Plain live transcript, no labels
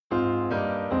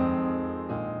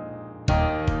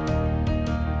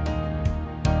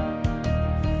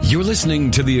You're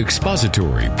listening to the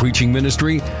expository preaching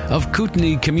ministry of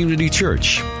Kootenai Community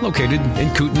Church, located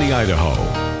in Kootenai,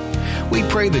 Idaho. We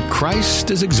pray that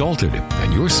Christ is exalted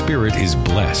and your spirit is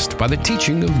blessed by the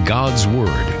teaching of God's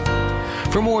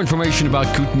Word. For more information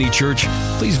about Kootenai Church,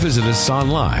 please visit us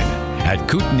online at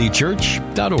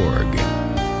kootenaichurch.org.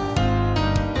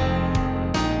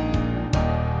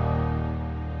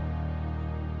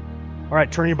 All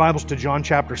right, turn your Bibles to John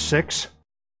chapter 6.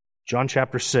 John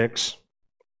chapter 6.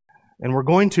 And I'm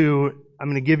going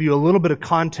to give you a little bit of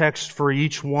context for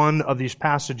each one of these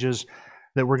passages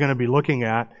that we're going to be looking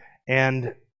at.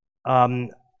 And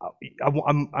I'm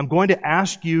going to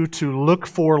ask you to look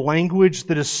for language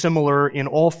that is similar in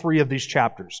all three of these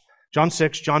chapters. John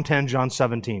 6, John 10, John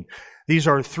 17. These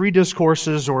are three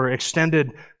discourses or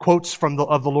extended quotes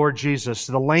of the Lord Jesus.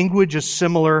 The language is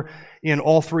similar in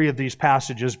all three of these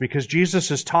passages because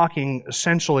Jesus is talking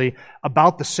essentially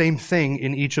about the same thing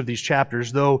in each of these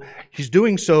chapters, though he's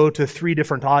doing so to three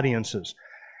different audiences.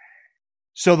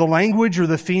 So the language or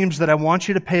the themes that I want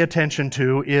you to pay attention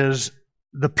to is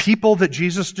the people that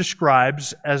Jesus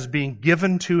describes as being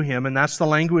given to him, and that's the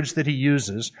language that he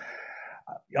uses.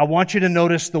 I want you to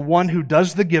notice the one who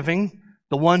does the giving,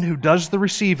 the one who does the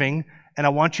receiving, and I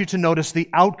want you to notice the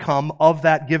outcome of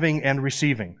that giving and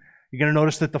receiving. You're going to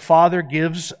notice that the Father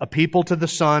gives a people to the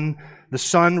Son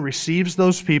receives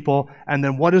those people, and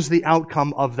then what is the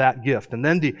outcome of that gift? And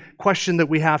then the question that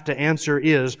we have to answer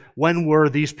is, when were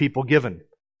these people given?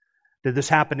 Did this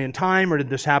happen in time, or did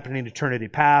this happen in eternity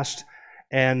past?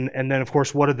 And then, of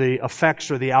course, what are the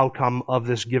effects or the outcome of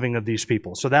this giving of these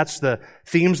people? So that's the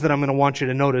themes that I'm going to want you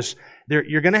to notice.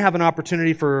 You're going to have an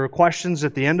opportunity for questions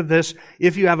at the end of this.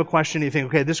 If you have a question, you think,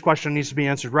 okay, this question needs to be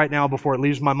answered right now before it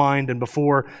leaves my mind and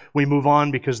before we move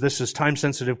on because this is a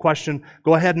time-sensitive question,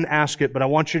 go ahead and ask it. But I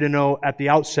want you to know at the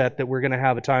outset that we're going to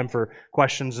have a time for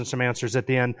questions and some answers at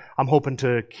the end. I'm hoping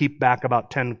to keep back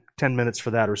about 10 minutes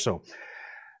for that or so.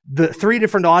 The three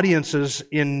different audiences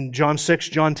in John 6,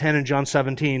 John 10, and John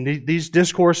 17, these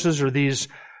discourses or these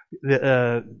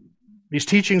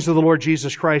teachings of the Lord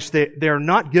Jesus Christ, they are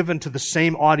not given to the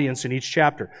same audience in each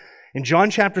chapter. In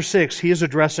John chapter 6, he is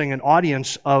addressing an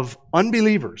audience of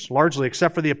unbelievers, largely,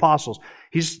 except for the apostles.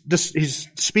 He's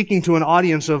speaking to an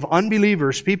audience of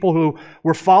unbelievers, people who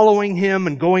were following him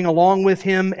and going along with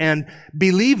him and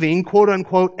believing, quote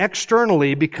unquote,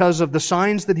 externally because of the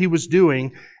signs that he was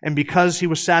doing and because he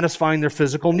was satisfying their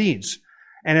physical needs.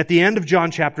 And at the end of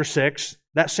John chapter 6,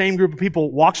 that same group of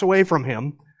people walks away from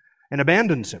him and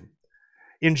abandons him.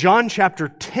 In John chapter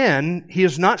 10, he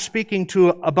is not speaking to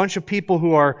a bunch of people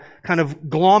who are kind of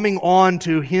glomming on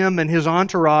to him and his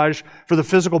entourage for the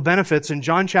physical benefits. In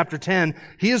John chapter 10,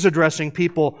 he is addressing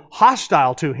people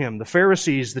hostile to him, the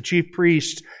Pharisees, the chief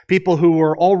priests, people who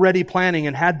were already planning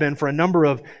and had been for a number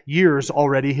of years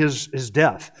already his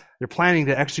death. They're planning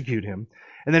to execute him.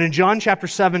 And then in John chapter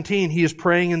 17, he is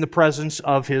praying in the presence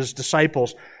of his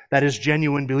disciples. That is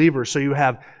genuine believers. So you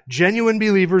have genuine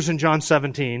believers in John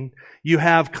 17. You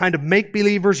have kind of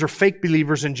make-believers or fake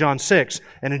believers in John 6.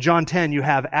 And in John 10, you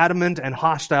have adamant and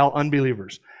hostile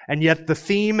unbelievers. And yet the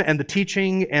theme and the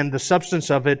teaching and the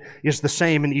substance of it is the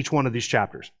same in each one of these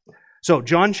chapters. So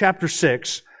John chapter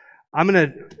 6, I'm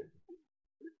going to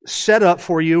set up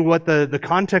for you what the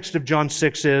context of John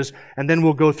 6 is, and then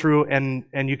we'll go through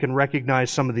and you can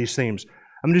recognize some of these themes.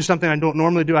 I'm going to do something I don't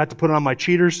normally do. I have to put on my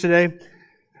cheaters today.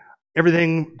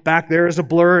 Everything back there is a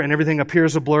blur and everything up here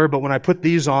is a blur, but when I put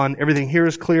these on, everything here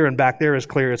is clear and back there is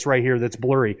clear. It's right here that's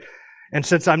blurry. And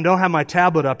since I don't have my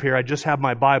tablet up here, I just have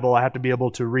my Bible. I have to be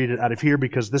able to read it out of here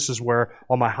because this is where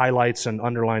all my highlights and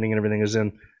underlining and everything is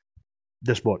in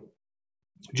this book.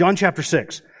 John chapter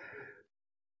 6.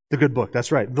 The good book,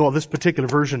 that's right. Well, this particular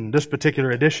version, this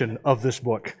particular edition of this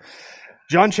book.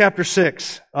 John chapter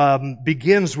 6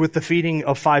 begins with the feeding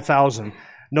of 5,000.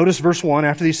 Notice verse 1,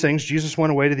 after these things, Jesus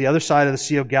went away to the other side of the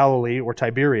Sea of Galilee, or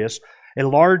Tiberias. A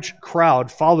large crowd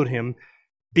followed him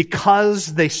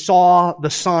because they saw the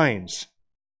signs.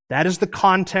 That is the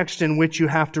context in which you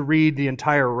have to read the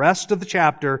entire rest of the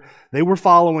chapter. They were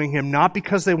following him not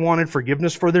because they wanted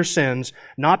forgiveness for their sins,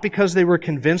 not because they were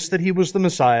convinced that he was the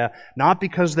Messiah, not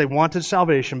because they wanted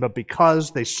salvation, but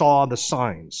because they saw the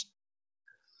signs.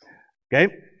 Okay?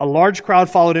 A large crowd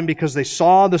followed him because they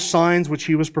saw the signs which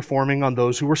he was performing on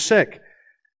those who were sick.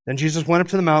 Then Jesus went up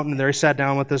to the mountain, and there he sat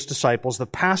down with his disciples. The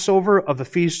Passover of the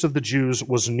feast of the Jews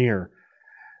was near.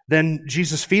 Then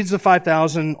Jesus feeds the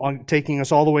 5,000, taking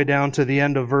us all the way down to the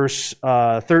end of verse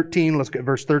 13. Let's get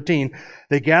verse 13.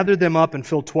 They gathered them up and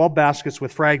filled 12 baskets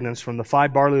with fragments from the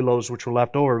 5 barley loaves which were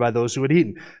left over by those who had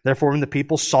eaten. Therefore, when the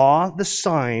people saw the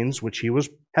signs which he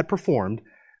had performed,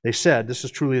 They said, "This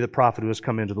is truly the prophet who has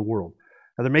come into the world."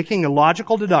 Now they're making a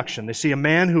logical deduction. They see a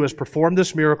man who has performed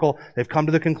this miracle. They've come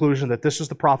to the conclusion that this is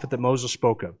the prophet that Moses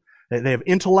spoke of. They have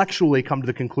intellectually come to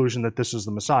the conclusion that this is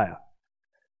the Messiah.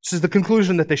 This is the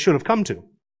conclusion that they should have come to.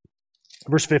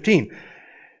 Verse 15.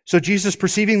 So Jesus,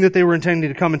 perceiving that they were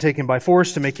intending to come and take him by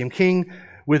force to make him king,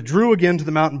 withdrew again to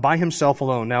the mountain by himself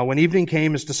alone. Now, when evening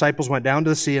came, his disciples went down to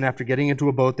the sea, and after getting into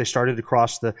a boat, they started to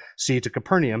cross the sea to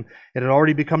Capernaum. It had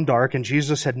already become dark, and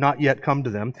Jesus had not yet come to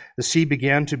them. The sea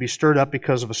began to be stirred up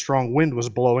because of a strong wind was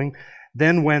blowing.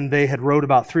 Then, when they had rowed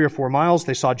about 3 or 4 miles,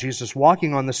 they saw Jesus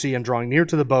walking on the sea and drawing near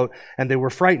to the boat, and they were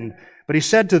frightened. But he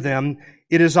said to them,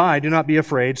 "It is I, do not be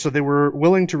afraid." So they were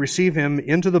willing to receive him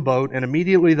into the boat, and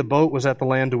immediately the boat was at the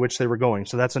land to which they were going.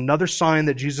 So that's another sign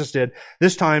that Jesus did,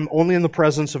 this time only in the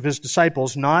presence of his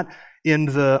disciples, not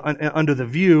under the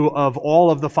view of all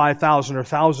of the 5,000 or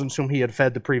thousands whom he had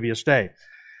fed the previous day.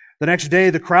 The next day,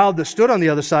 the crowd that stood on the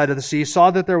other side of the sea saw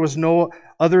that there was no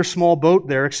other small boat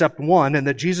there except one, and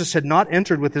that Jesus had not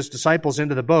entered with his disciples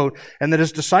into the boat, and that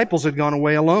his disciples had gone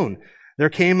away alone. There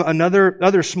came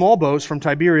other small boats from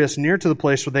Tiberias near to the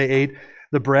place where they ate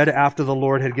the bread after the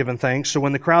Lord had given thanks. So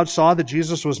when the crowd saw that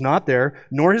Jesus was not there,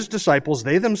 nor his disciples,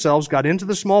 they themselves got into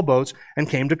the small boats and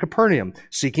came to Capernaum,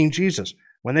 seeking Jesus.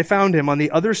 When they found him on the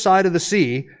other side of the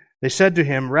sea, they said to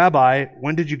him, "Rabbi,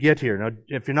 when did you get here?" Now,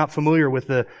 if you're not familiar with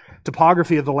the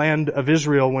topography of the land of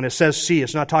Israel, when it says sea,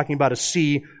 it's not talking about a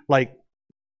sea like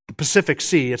the Pacific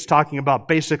Sea. It's talking about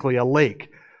basically a lake,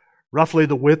 roughly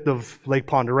the width of Lake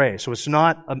Pend Oreille. So it's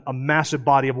not a massive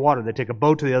body of water. They take a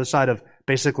boat to the other side of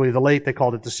basically the lake. They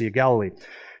called it the Sea of Galilee.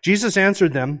 Jesus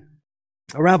answered them,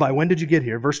 "Rabbi, when did you get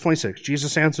here?" Verse 26,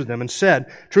 Jesus answered them and said,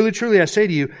 "Truly, truly, I say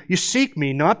to you, you seek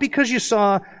me not because you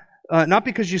saw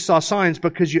signs,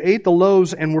 but because you ate the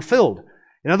loaves and were filled."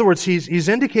 In other words, he's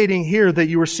indicating here that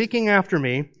you were seeking after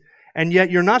me, and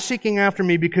yet you're not seeking after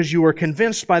me because you are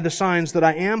convinced by the signs that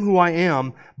I am who I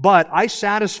am, but I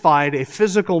satisfied a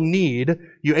physical need.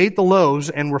 You ate the loaves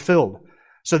and were filled.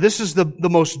 So this is the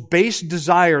most base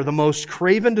desire, the most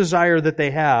craven desire that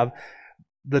they have,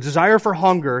 the desire for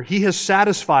hunger. He has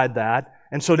satisfied that,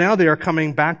 and so now they are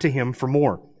coming back to him for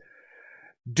more.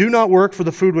 "Do not work for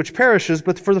the food which perishes,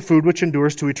 but for the food which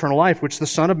endures to eternal life, which the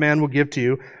Son of Man will give to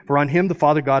you, for on him the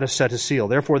Father God has set his seal."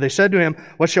 Therefore they said to him,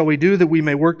 "What shall we do that we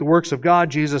may work the works of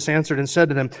God?" Jesus answered and said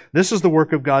to them, "This is the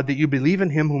work of God, that you believe in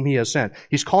him whom he has sent."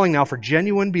 He's calling now for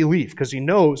genuine belief, because he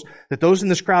knows that those in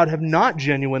this crowd have not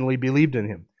genuinely believed in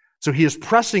him. So he is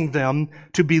pressing them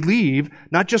to believe,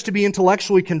 not just to be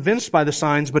intellectually convinced by the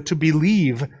signs, but to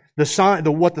believe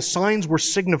what the signs were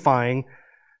signifying,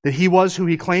 that he was who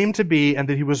he claimed to be and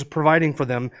that he was providing for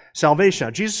them salvation.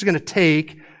 Now, Jesus is going to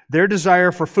take their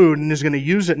desire for food and is going to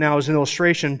use it now as an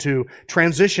illustration to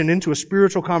transition into a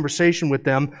spiritual conversation with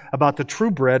them about the true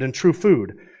bread and true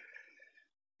food.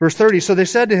 Verse 30, so they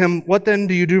said to him, "What then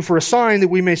do you do for a sign that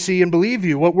we may see and believe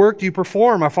you? What work do you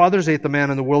perform? Our fathers ate the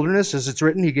manna in the wilderness. As it's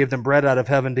written, he gave them bread out of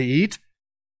heaven to eat."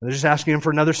 And they're just asking him for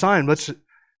another sign.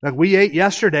 Like we ate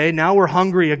yesterday, now we're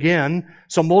hungry again,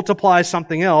 so multiply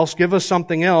something else, give us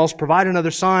something else, provide another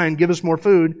sign, give us more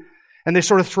food. And they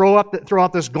sort of throw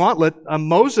out this gauntlet.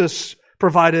 Moses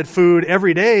provided food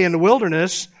every day in the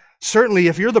wilderness. Certainly,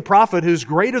 if you're the prophet who's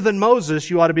greater than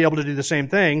Moses, you ought to be able to do the same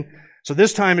thing. So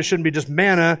this time it shouldn't be just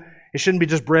manna, it shouldn't be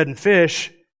just bread and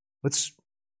fish.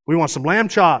 We want some lamb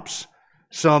chops,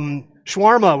 some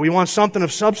shawarma, we want something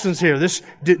of substance here.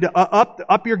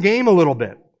 Up your game a little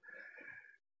bit.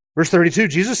 Verse 32,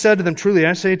 Jesus said to them, "Truly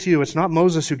I say to you, it's not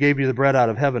Moses who gave you the bread out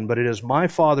of heaven, but it is my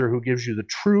Father who gives you the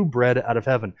true bread out of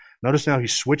heaven." Notice now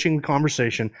he's switching the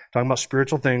conversation, talking about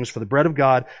spiritual things. "For the bread of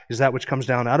God is that which comes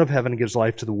down out of heaven and gives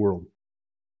life to the world."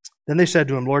 Then they said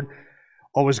to him, "Lord,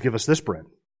 always give us this bread."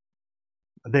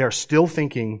 They are still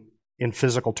thinking in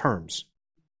physical terms.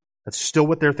 That's still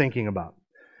what they're thinking about.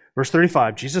 Verse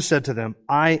 35, Jesus said to them,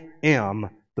 "I am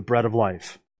the bread of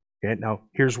life." Okay, now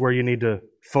here's where you need to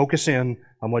focus in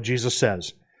on what Jesus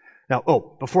says. Now,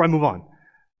 before I move on,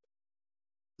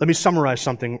 let me summarize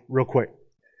something real quick.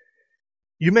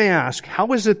 You may ask,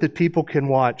 how is it that people can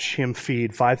watch him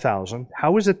feed 5,000?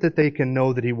 How is it that they can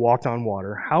know that he walked on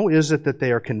water? How is it that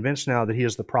they are convinced now that he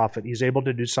is the prophet? He's able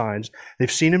to do signs.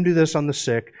 They've seen him do this on the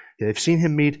sick. They've seen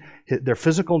him meet their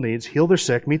physical needs, heal their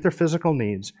sick, meet their physical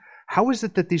needs. How is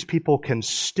it that these people can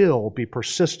still be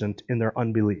persistent in their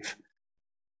unbelief?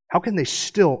 How can they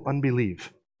still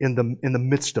unbelieve in the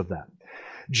midst of that?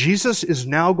 Jesus is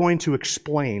now going to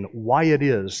explain why it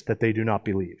is that they do not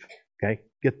believe. Okay?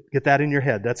 Get that in your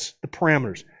head. That's the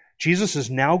parameters. Jesus is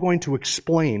now going to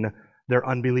explain their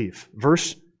unbelief.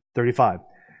 Verse 35.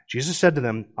 Jesus said to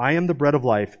them, I am the bread of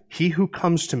life. He who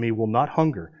comes to me will not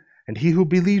hunger, and he who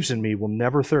believes in me will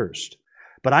never thirst.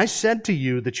 But I said to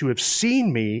you that you have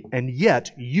seen me, and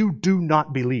yet you do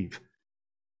not believe.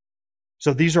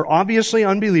 So these are obviously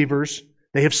unbelievers.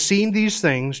 They have seen these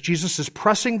things. Jesus is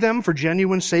pressing them for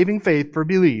genuine saving faith, for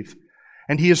belief.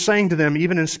 And he is saying to them,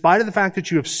 even in spite of the fact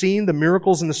that you have seen the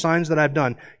miracles and the signs that I've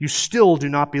done, you still do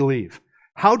not believe.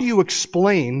 How do you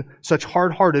explain such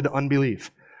hard-hearted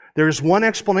unbelief? There is one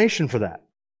explanation for that,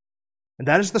 and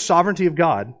that is the sovereignty of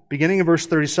God. Beginning in verse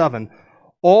 37,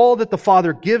 all that the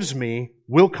Father gives me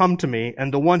will come to me,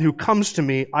 and the one who comes to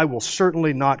me I will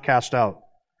certainly not cast out.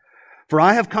 For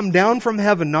I have come down from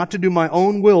heaven not to do my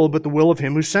own will, but the will of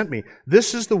him who sent me.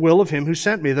 This is the will of him who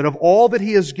sent me, that of all that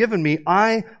he has given me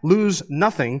I lose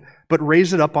nothing, but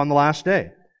raise it up on the last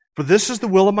day. For this is the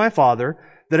will of my Father,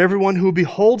 that everyone who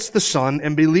beholds the Son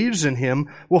and believes in him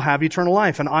will have eternal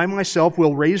life, and I myself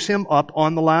will raise him up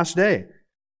on the last day.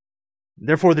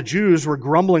 Therefore the Jews were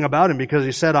grumbling about him because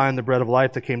he said, I am the bread of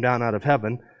life that came down out of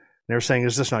heaven. They were saying,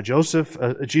 is this not Joseph,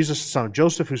 Jesus, the son of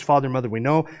Joseph, whose father and mother we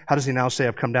know? How does he now say,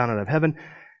 I've come down out of heaven?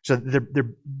 So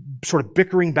they're sort of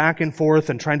bickering back and forth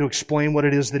and trying to explain what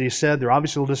it is that he said. They're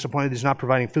obviously a little disappointed he's not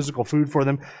providing physical food for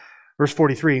them. Verse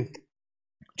 43,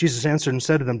 Jesus answered and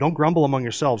said to them, don't grumble among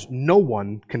yourselves. No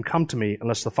one can come to me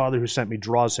unless the Father who sent me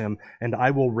draws him, and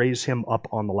I will raise him up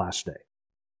on the last day.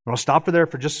 I'll stop there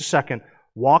for just a second.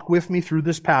 Walk with me through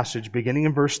this passage, beginning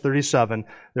in verse 37.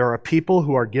 There are people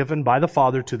who are given by the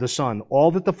Father to the Son.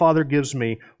 All that the Father gives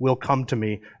me will come to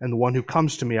me, and the one who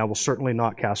comes to me I will certainly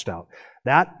not cast out.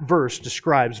 That verse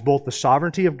describes both the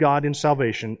sovereignty of God in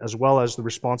salvation as well as the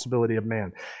responsibility of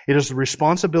man. It is the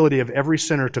responsibility of every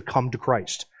sinner to come to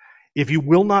Christ. If you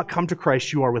will not come to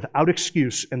Christ, you are without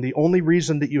excuse, and the only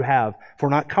reason that you have for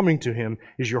not coming to him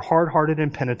is your hard-hearted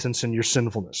impenitence and your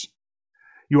sinfulness.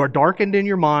 You are darkened in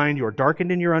your mind, you are darkened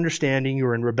in your understanding, you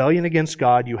are in rebellion against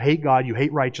God, you hate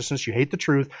righteousness, you hate the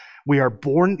truth. We are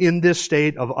born in this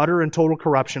state of utter and total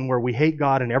corruption where we hate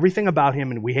God and everything about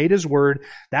him, and we hate his word.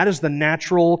 That is the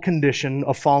natural condition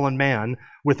of fallen man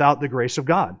without the grace of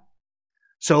God.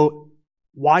 So,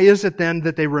 why is it then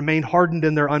that they remained hardened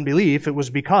in their unbelief? It was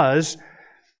because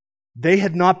they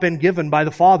had not been given by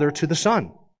the Father to the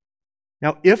Son.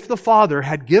 Now, if the Father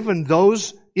had given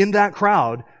those in that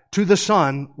crowd to the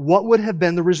Son, what would have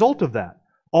been the result of that?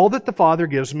 All that the Father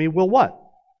gives me will what?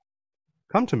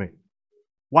 Come to me.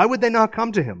 Why would they not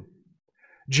come to him?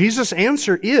 Jesus'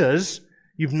 answer is,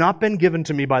 you've not been given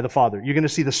to me by the Father. You're going to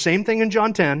see the same thing in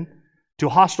John 10 to a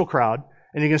hostile crowd,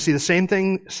 and you're going to see the same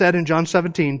thing said in John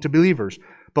 17 to believers.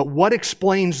 But what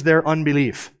explains their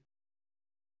unbelief?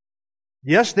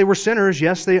 Yes, they were sinners.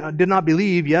 Yes, they did not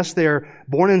believe. Yes, they are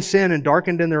born in sin and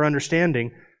darkened in their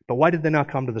understanding. But why did they not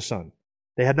come to the Son?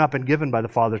 They had not been given by the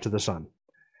Father to the Son.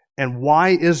 And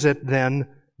why is it then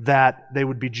that they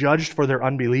would be judged for their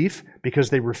unbelief? Because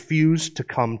they refused to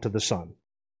come to the Son.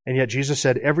 And yet Jesus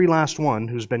said, every last one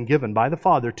who's been given by the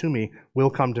Father to me will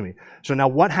come to me. So now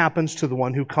what happens to the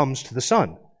one who comes to the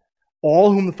Son?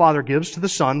 All whom the Father gives to the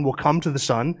Son will come to the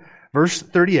Son. Verse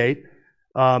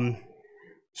 37,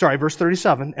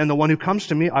 and the one who comes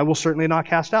to me I will certainly not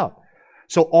cast out.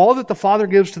 So all that the Father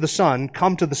gives to the Son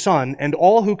come to the Son, and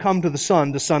all who come to the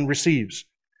Son receives.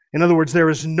 In other words, there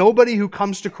is nobody who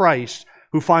comes to Christ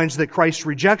who finds that Christ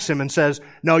rejects him and says,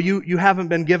 no, you haven't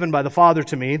been given by the Father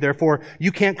to me, therefore you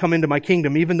can't come into my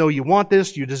kingdom. Even though you want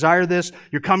this, you desire this,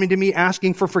 you're coming to me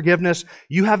asking for forgiveness,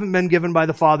 you haven't been given by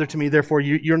the Father to me, therefore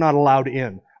you're not allowed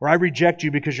in. Or I reject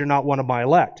you because you're not one of my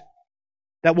elect.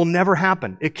 That will never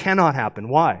happen. It cannot happen.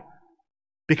 Why?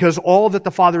 Because all that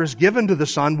the Father has given to the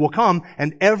Son will come,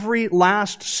 and every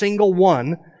last single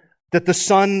one that the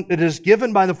Son, that is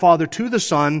given by the Father to the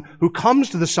Son, who comes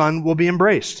to the Son, will be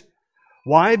embraced.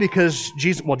 Why? Because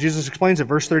Jesus explains it,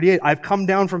 verse 38, I've come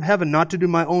down from heaven not to do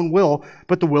my own will,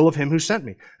 but the will of him who sent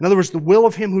me. In other words, the will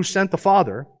of him who sent the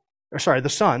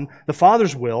Son, the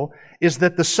Father's will, is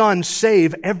that the Son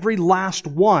save every last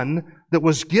one that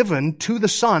was given to the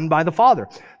Son by the Father.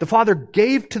 The Father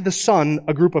gave to the Son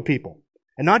a group of people.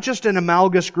 And not just an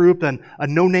amalgamous group and a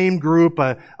no-name group,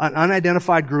 an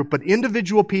unidentified group, but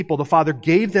individual people. The Father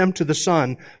gave them to the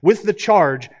Son with the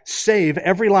charge, save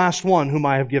every last one whom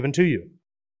I have given to you.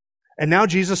 And now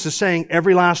Jesus is saying,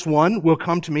 every last one will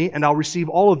come to me and I'll receive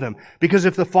all of them. Because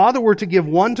if the Father were to give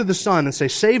one to the Son and say,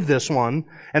 save this one,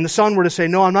 and the Son were to say,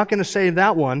 no, I'm not going to save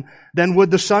that one, then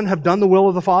would the Son have done the will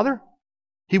of the Father?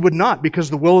 He would not, because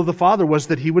the will of the Father was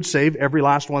that he would save every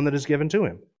last one that is given to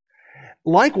him.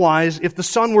 Likewise, if the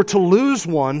Son were to lose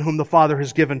one whom the Father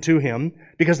has given to him,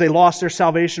 because they lost their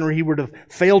salvation or he would have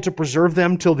failed to preserve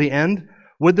them till the end,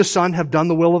 would the Son have done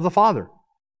the will of the Father?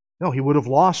 No, he would have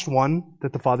lost one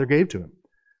that the Father gave to him.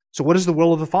 So what is the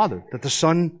will of the Father? That the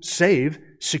Son save,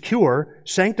 secure,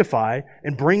 sanctify,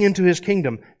 and bring into His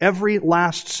kingdom every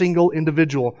last single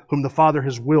individual whom the Father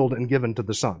has willed and given to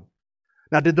the Son.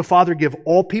 Now, did the Father give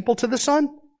all people to the Son?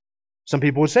 Some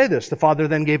people would say this. The Father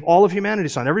then gave all of humanity to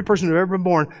the Son. Every person who ever been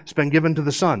born has been given to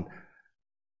the Son.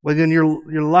 Well, then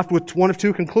you're left with one of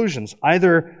two conclusions.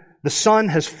 Either the Son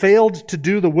has failed to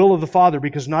do the will of the Father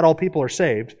because not all people are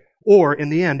saved, or in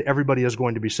the end, everybody is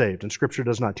going to be saved. And Scripture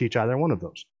does not teach either one of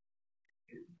those.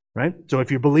 Right? So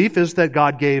if your belief is that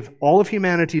God gave all of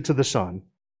humanity to the Son,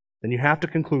 then you have to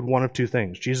conclude one of two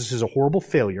things. Jesus is a horrible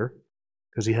failure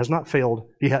because He has not failed,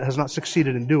 He has not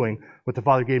succeeded in doing what the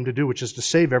Father gave Him to do, which is to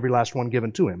save every last one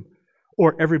given to Him.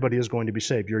 Or everybody is going to be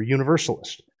saved. You're a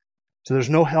universalist. So there's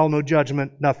no hell, no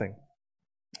judgment, nothing.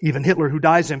 Even Hitler, who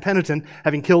dies impenitent,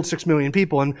 having killed 6 million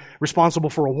people and responsible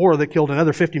for a war that killed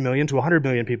another 50 million to 100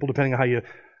 million people, depending on how you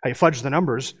fudge the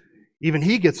numbers, even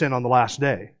he gets in on the last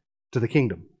day to the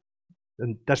kingdom.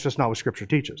 And that's just not what Scripture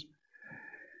teaches.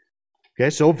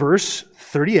 Okay, so verse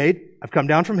 38, I've come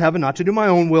down from heaven not to do my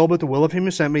own will, but the will of Him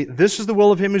who sent me. This is the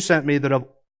will of Him who sent me, that of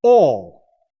all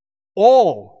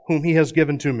whom He has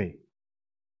given to me,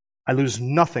 I lose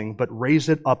nothing but raise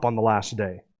it up on the last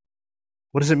day.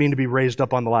 What does it mean to be raised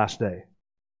up on the last day?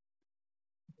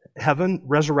 Heaven,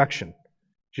 resurrection.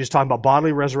 She's talking about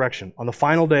bodily resurrection. On the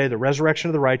final day, the resurrection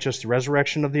of the righteous, the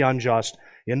resurrection of the unjust.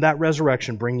 In that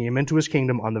resurrection, bringing him into His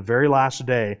kingdom on the very last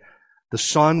day, the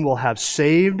Son will have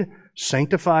saved,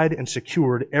 sanctified, and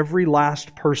secured every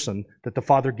last person that the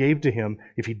Father gave to Him.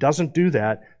 If He doesn't do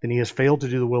that, then He has failed to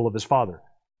do the will of His Father.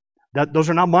 Those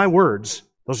are not my words.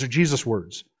 Those are Jesus'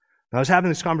 words. I was having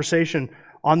this conversation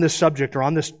on this subject or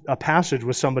on this passage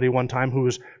with somebody one time who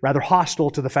was rather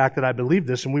hostile to the fact that I believed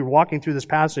this, and we were walking through this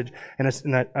passage, and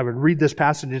I would read this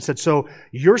passage, and it said, so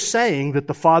you're saying that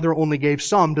the Father only gave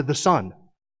some to the Son?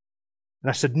 And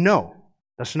I said, no,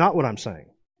 that's not what I'm saying.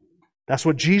 That's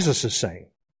what Jesus is saying.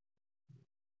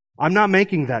 I'm not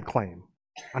making that claim.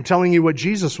 I'm telling you what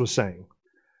Jesus was saying.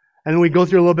 And then we go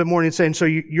through a little bit more, and he's saying, so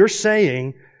you're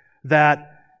saying that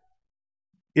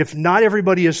if not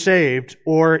everybody is saved,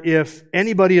 or if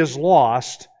anybody is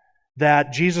lost,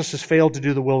 that Jesus has failed to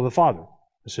do the will of the Father.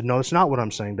 I said, no, that's not what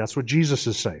I'm saying. That's what Jesus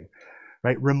is saying.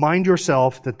 Right? Remind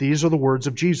yourself that these are the words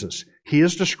of Jesus. He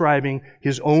is describing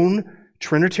His own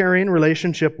Trinitarian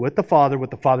relationship with the Father,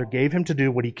 what the Father gave Him to do,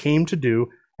 what He came to do,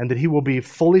 and that He will be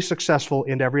fully successful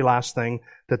in every last thing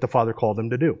that the Father called Him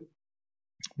to do.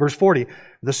 Verse 40,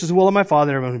 this is the will of my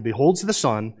Father, everyone who beholds the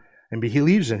Son and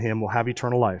believes in Him will have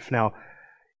eternal life. Now,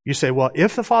 you say, well,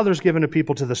 if the Father is given to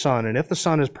people to the Son, and if the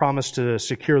Son has promised to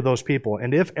secure those people,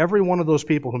 and if every one of those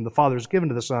people whom the Father has given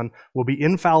to the Son will be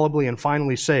infallibly and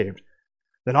finally saved,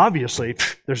 then obviously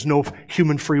there's no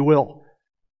human free will.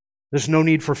 There's no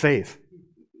need for faith.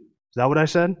 Is that what I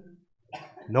said?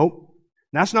 Nope.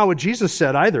 And that's not what Jesus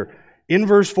said either. In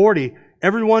verse 40,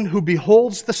 everyone who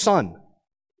beholds the Son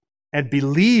and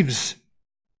believes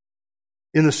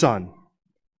in the Son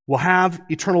will have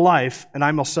eternal life, and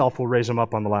I myself will raise him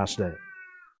up on the last day.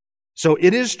 So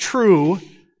it is true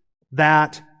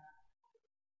that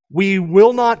we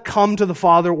will not come to the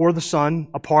Father or the Son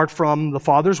apart from the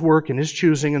Father's work and His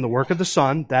choosing and the work of the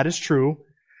Son. That is true.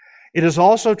 It is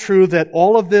also true that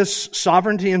all of this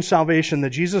sovereignty and salvation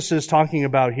that Jesus is talking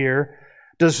about here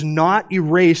does not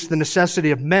erase the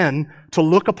necessity of men to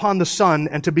look upon the Son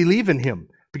and to believe in Him.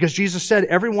 Because Jesus said,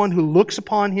 everyone who looks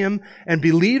upon Him and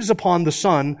believes upon the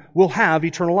Son will have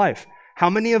eternal life. How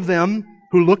many of them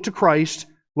who look to Christ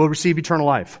will receive eternal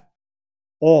life?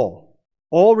 All.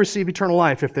 All receive eternal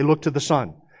life if they look to the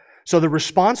Son. So the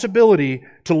responsibility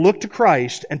to look to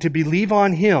Christ and to believe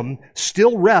on Him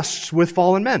still rests with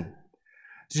fallen men.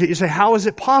 So you say, how is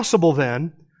it possible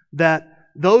then that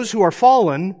those who are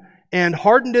fallen and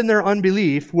hardened in their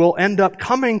unbelief will end up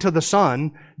coming to the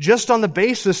Son just on the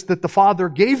basis that the Father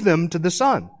gave them to the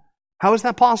Son? How is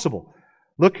that possible?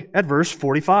 Look at verse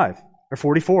 45 or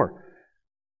 44.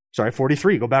 Sorry,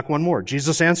 43. Go back one more.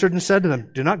 Jesus answered and said to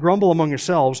them, do not grumble among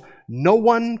yourselves. No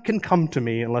one can come to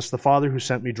me unless the Father who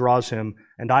sent me draws him,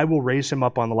 and I will raise him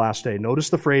up on the last day. Notice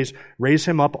the phrase, raise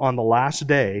him up on the last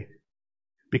day,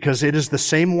 because it is the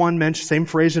same one mentioned, same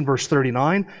phrase in verse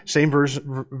 39, same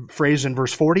phrase in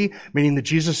verse 40, meaning that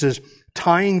Jesus is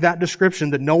tying that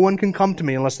description that no one can come to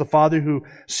me unless the Father who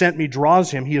sent me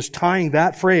draws him. He is tying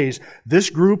that phrase. This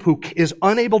group who is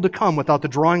unable to come without the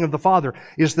drawing of the Father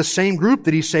is the same group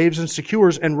that He saves and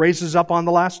secures and raises up on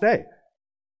the last day.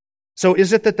 So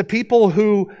is it that the people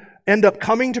who end up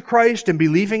coming to Christ and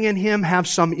believing in Him have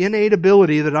some innate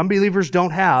ability that unbelievers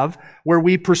don't have, where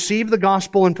we perceive the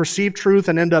gospel and perceive truth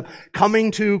and end up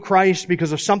coming to Christ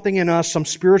because of something in us, some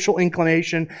spiritual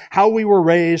inclination, how we were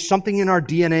raised, something in our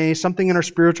DNA, something in our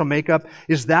spiritual makeup,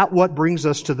 is that what brings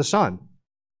us to the Son?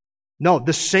 No,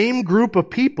 the same group of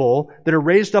people that are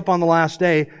raised up on the last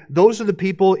day, those are the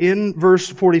people in verse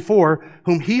 44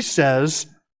 whom He says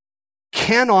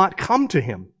cannot come to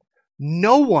Him.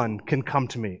 No one can come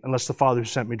to me unless the Father who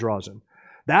sent me draws him.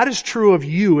 That is true of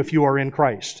you if you are in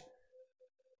Christ.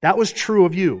 That was true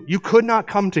of you. You could not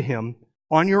come to Him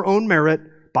on your own merit,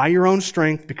 by your own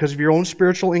strength, because of your own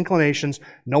spiritual inclinations.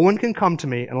 No one can come to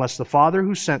me unless the Father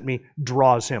who sent me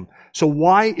draws him. So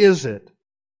why is it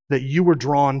that you were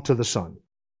drawn to the Son?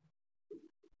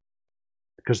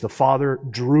 Because the Father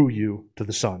drew you to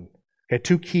the Son. Okay,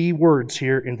 two key words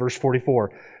here in verse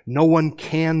 44. No one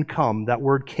can come. That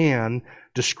word can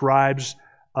describes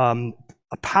a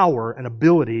power, an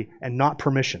ability, and not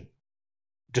permission.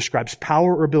 It describes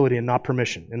power or ability and not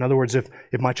permission. In other words, if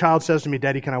my child says to me,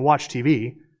 Daddy, can I watch TV?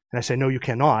 And I say, no, you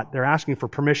cannot. They're asking for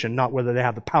permission, not whether they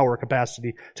have the power or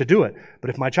capacity to do it. But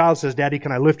if my child says, Daddy,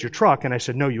 can I lift your truck? And I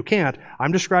said, no, you can't.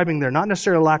 I'm describing there not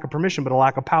necessarily a lack of permission, but a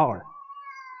lack of power.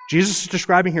 Jesus is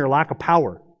describing here a lack of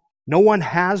power. No one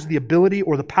has the ability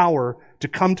or the power to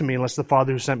come to me unless the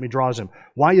Father who sent me draws him.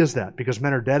 Why is that? Because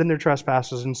men are dead in their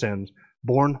trespasses and sins,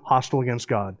 born hostile against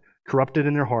God, corrupted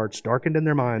in their hearts, darkened in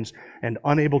their minds, and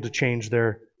unable to change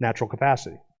their natural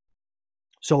capacity.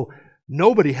 So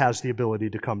nobody has the ability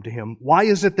to come to Him. Why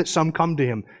is it that some come to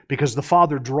Him? Because the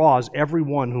Father draws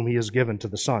everyone whom He has given to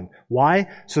the Son. Why?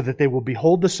 So that they will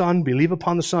behold the Son, believe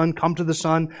upon the Son, come to the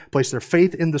Son, place their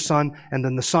faith in the Son, and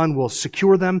then the Son will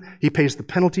secure them. He pays the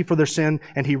penalty for their sin,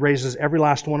 and He raises every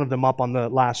last one of them up on the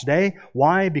last day.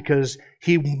 Why? Because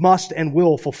He must and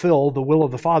will fulfill the will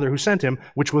of the Father who sent Him,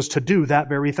 which was to do that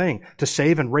very thing, to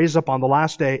save and raise up on the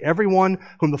last day everyone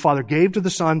whom the Father gave to the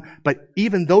Son, but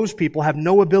even those people have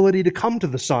no ability to come to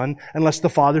the Son unless the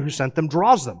Father who sent them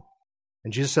draws them.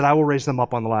 And Jesus said, I will raise them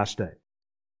up on the last day.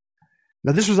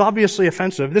 Now this was obviously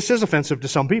offensive. This is offensive to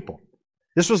some people.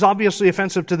 This was obviously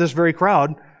offensive to this very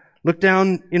crowd. Look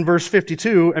down in verse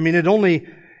 52. I mean, it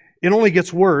only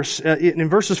gets worse. In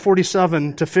verses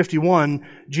 47 to 51,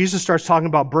 Jesus starts talking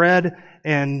about bread,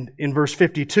 and in verse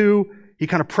 52, He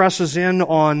kind of presses in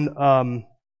on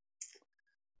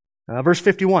verse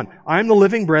 51. I am the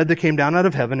living bread that came down out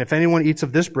of heaven. If anyone eats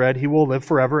of this bread, he will live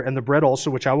forever, and the bread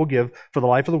also which I will give for the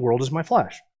life of the world is my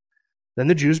flesh. Then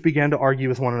the Jews began to argue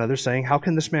with one another, saying, How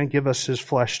can this man give us his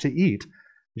flesh to eat?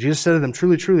 Jesus said to them,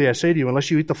 Truly, truly, I say to you, unless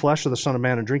you eat the flesh of the Son of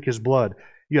Man and drink His blood,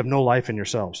 you have no life in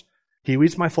yourselves. He who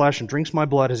eats my flesh and drinks my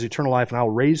blood has eternal life, and I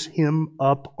will raise him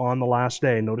up on the last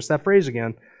day. Notice that phrase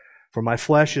again. For my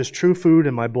flesh is true food,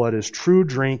 and my blood is true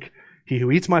drink. He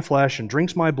who eats my flesh and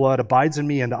drinks my blood abides in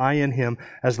me, and I in him.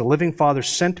 As the living Father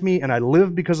sent me, and I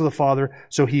live because of the Father,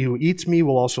 so he who eats me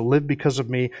will also live because of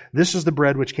me. This is the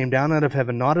bread which came down out of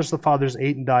heaven, not as the fathers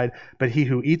ate and died, but he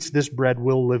who eats this bread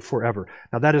will live forever.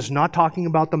 Now that is not talking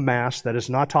about the Mass. That is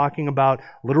not talking about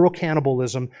literal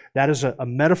cannibalism. That is a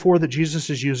metaphor that Jesus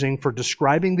is using for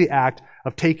describing the act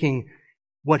of taking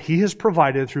what He has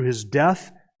provided through His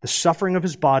death, the suffering of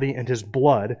His body, and His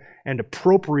blood, and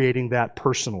appropriating that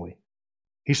personally.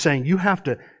 He's saying, you have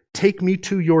to take me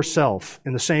to yourself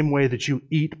in the same way that you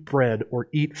eat bread or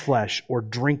eat flesh or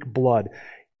drink blood.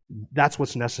 That's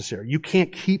what's necessary. You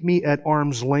can't keep me at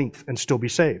arm's length and still be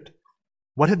saved.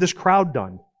 What had this crowd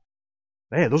done?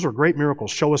 Hey, those are great miracles.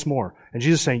 Show us more. And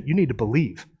Jesus is saying, you need to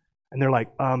believe. And they're like,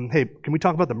 hey, can we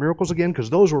talk about the miracles again?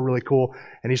 Because those were really cool.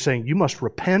 And He's saying, you must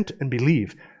repent and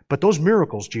believe. But those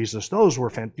miracles, Jesus, those were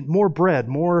fantastic. More bread,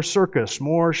 more circus,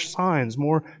 more signs,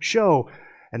 more show.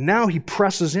 And now He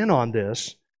presses in on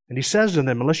this, and He says to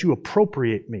them, unless you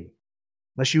appropriate me,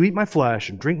 unless you eat my flesh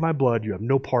and drink my blood, you have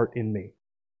no part in me.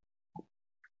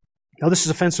 Now this is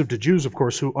offensive to Jews, of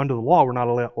course, who under the law were not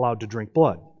allowed to drink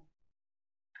blood.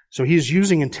 So He is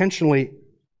using intentionally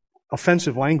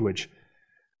offensive language.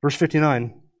 Verse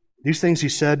 59, these things He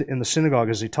said in the synagogue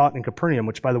as He taught in Capernaum,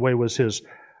 which, by the way, was His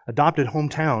adopted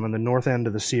hometown on the north end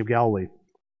of the Sea of Galilee.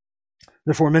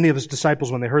 Therefore, many of His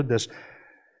disciples, when they heard this,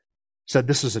 said,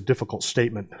 this is a difficult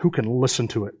statement. Who can listen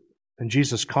to it? And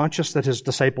Jesus, conscious that His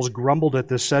disciples grumbled at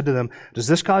this, said to them, does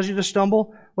this cause you to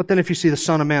stumble? What then if you see the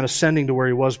Son of Man ascending to where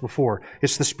He was before?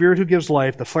 It's the Spirit who gives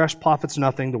life. The flesh profits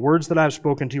nothing. The words that I have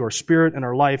spoken to you are spirit and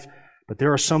are life. But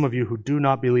there are some of you who do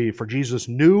not believe. For Jesus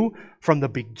knew from the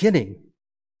beginning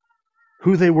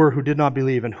who they were who did not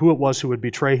believe and who it was who would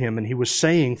betray Him. And He was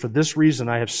saying, for this reason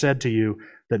I have said to you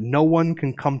that no one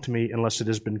can come to me unless it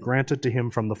has been granted to him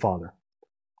from the Father.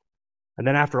 And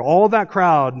then after all of that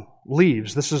crowd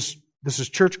leaves, this is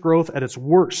church growth at its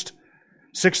worst.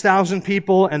 6,000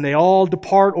 people, and they all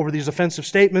depart over these offensive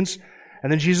statements.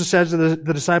 And then Jesus says to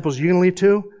the disciples, "You going to leave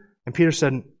too?" And Peter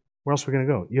said, "Where else are we going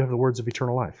to go? You have the words of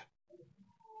eternal life."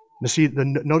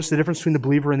 Notice the difference between the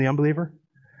believer and the unbeliever?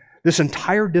 This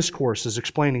entire discourse is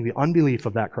explaining the unbelief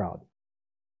of that crowd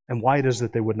and why it is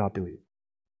that they would not believe.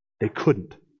 They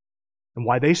couldn't. And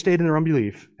why they stayed in their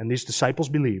unbelief and these disciples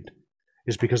believed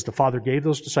is because the Father gave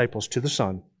those disciples to the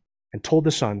Son and told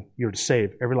the Son, "You're to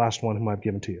save every last one whom I've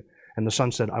given to you." And the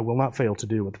Son said, "I will not fail to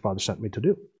do what the Father sent me to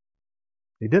do."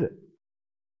 He did it.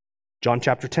 John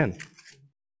chapter 10.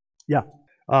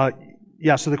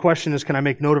 So the question is, can I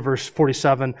make note of verse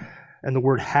 47 and the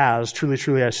word has? "Truly,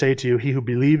 truly, I say to you, he who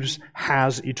believes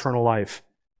has eternal life.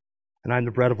 And I am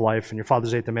the bread of life, and your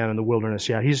fathers ate the manna in the wilderness."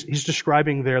 Yeah, he's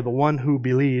describing there the one who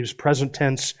believes, present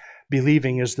tense,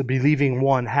 believing is the believing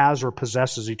one has or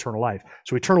possesses eternal life.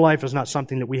 So eternal life is not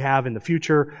something that we have in the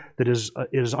future that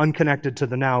is unconnected to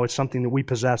the now. It's something that we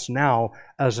possess now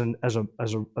as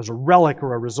a relic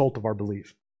or a result of our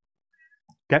belief.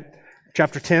 Okay,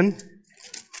 chapter 10.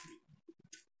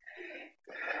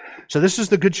 So this is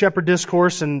the Good Shepherd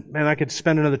discourse, and I could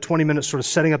spend another 20 minutes sort of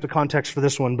setting up the context for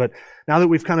this one, but now that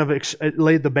we've kind of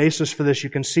laid the basis for this, you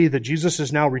can see that Jesus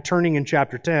is now returning in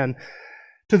chapter 10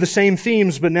 to the same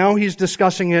themes, but now he's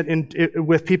discussing it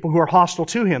with people who are hostile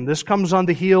to him. This comes on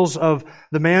the heels of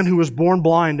the man who was born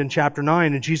blind in chapter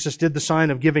 9, and Jesus did the sign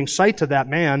of giving sight to that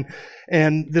man,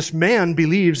 and this man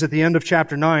believes at the end of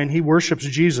chapter 9, he worships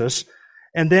Jesus,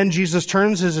 and then Jesus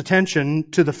turns his attention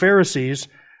to the Pharisees.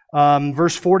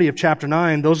 Verse 40 of chapter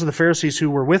 9, "Those of the Pharisees who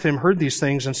were with him heard these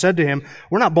things and said to him,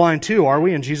 'We're not blind too, are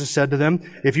we?' And Jesus said to them,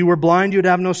 'If you were blind, you'd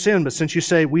have no sin. But since you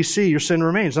say, we see, your sin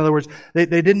remains.'" In other words, they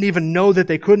didn't even know that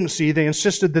they couldn't see. They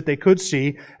insisted that they could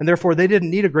see, and therefore they didn't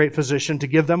need a great physician to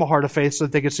give them a heart of faith so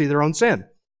that they could see their own sin.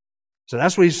 So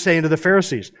that's what he's saying to the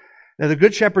Pharisees. Now, the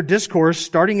Good Shepherd discourse,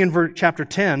 starting in chapter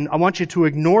 10, I want you to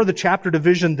ignore the chapter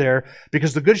division there,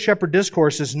 because the Good Shepherd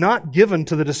discourse is not given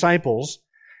to the disciples,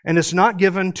 and it's not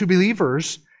given to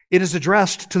believers. It is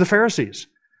addressed to the Pharisees.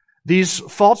 These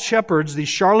false shepherds, these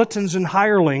charlatans and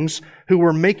hirelings who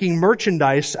were making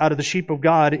merchandise out of the sheep of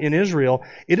God in Israel,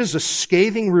 it is a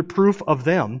scathing reproof of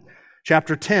them.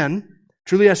 Chapter 10,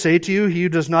 "Truly I say to you, he who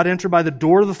does not enter by the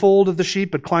door of the fold of the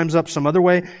sheep, but climbs up some other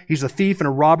way, he's a thief and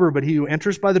a robber, but he who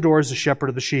enters by the door is the shepherd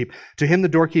of the sheep. To him the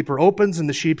doorkeeper opens, and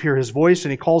the sheep hear his voice,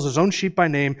 and he calls his own sheep by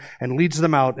name and leads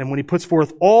them out. And when he puts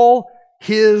forth all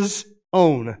his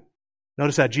own."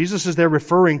 Notice that Jesus is there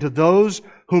referring to those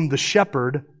whom the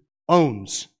shepherd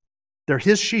owns. They're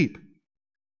his sheep.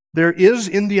 There is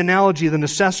in the analogy the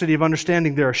necessity of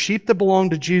understanding there are sheep that belong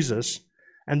to Jesus,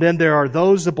 and then there are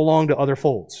those that belong to other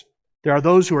folds. There are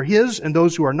those who are his and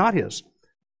those who are not his.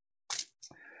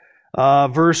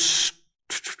 Verse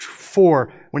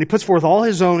 4, "When he puts forth all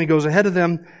his own, he goes ahead of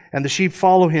them, and the sheep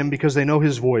follow him because they know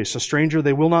his voice. A stranger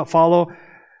they will not follow,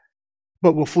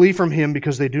 but will flee from him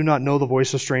because they do not know the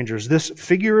voice of strangers." This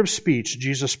figure of speech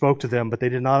Jesus spoke to them, but they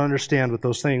did not understand what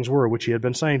those things were which he had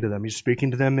been saying to them. He's speaking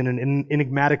to them in an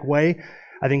enigmatic way,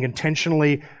 I think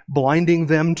intentionally blinding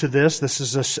them to this. This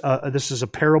is a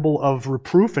parable of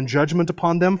reproof and judgment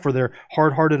upon them for their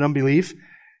hard-hearted unbelief.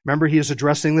 Remember, he is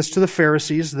addressing this to the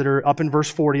Pharisees that are up in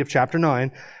verse 40 of chapter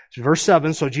 9. Verse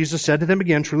 7, "So Jesus said to them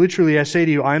again, 'Truly, truly, I say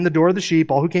to you, I am the door of the sheep.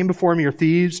 All who came before me are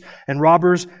thieves and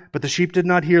robbers, but the sheep did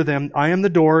not hear them. I am the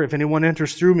door. If anyone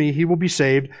enters through me, he will be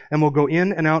saved and will go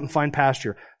in and out and find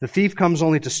pasture. The thief comes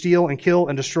only to steal and kill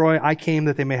and destroy. I came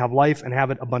that they may have life and have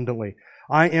it abundantly.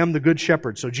 I am the good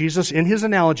shepherd." So Jesus, in his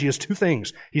analogy, is two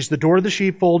things. He's the door of the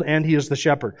sheepfold, and he is the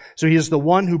shepherd. So he is the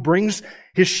one who brings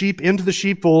his sheep into the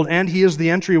sheepfold, and he is the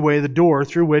entryway, the door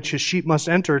through which his sheep must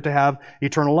enter to have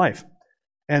eternal life,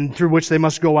 and through which they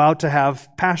must go out to have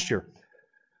pasture.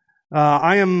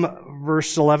 I am,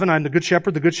 verse 11, "I am the good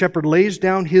shepherd. The good shepherd lays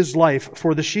down his life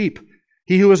for the sheep.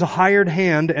 He who is a hired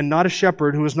hand and not a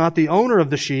shepherd, who is not the owner of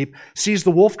the sheep, sees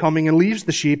the wolf coming and leaves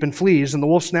the sheep and flees, and the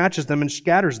wolf snatches them and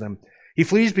scatters them. He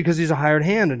flees because he's a hired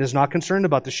hand and is not concerned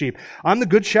about the sheep. I'm the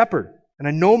good shepherd, and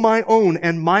I know my own,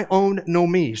 and my own know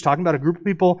me." He's talking about a group of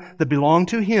people that belong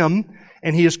to him,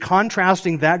 and he is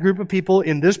contrasting that group of people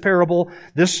in this parable,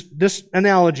 this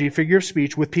analogy, figure of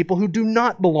speech, with people who do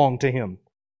not belong to him.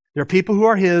 There are people who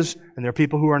are his, and there are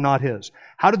people who are not his.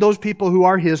 How did those people who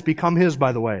are his become his,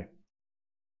 by the way?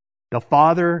 The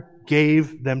Father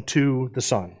gave them to the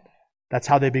Son. That's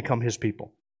how they become his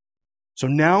people. So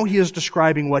now he is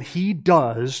describing what he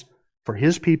does for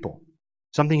his people.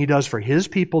 Something he does for his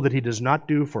people that he does not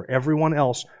do for everyone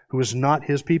else who is not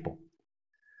his people.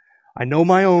 I know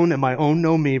my own, and my own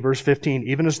know me. Verse 15,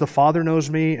 even as the Father knows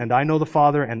me, and I know the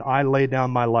Father, and I lay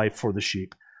down my life for the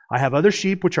sheep. I have other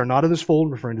sheep which are not of this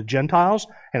fold, referring to Gentiles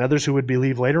and others who would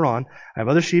believe later on. I have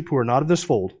other sheep who are not of this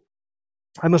fold.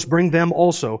 I must bring them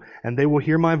also, and they will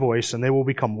hear my voice, and they will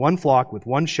become one flock with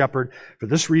one shepherd. For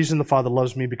this reason the Father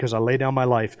loves me, because I lay down my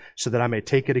life so that I may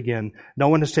take it again. No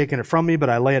one has taken it from me, but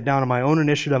I lay it down on my own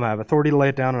initiative. I have authority to lay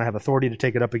it down, and I have authority to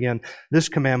take it up again. This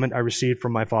commandment I received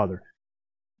from my Father.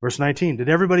 Verse 19, did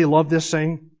everybody love this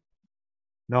saying?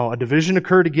 No, a division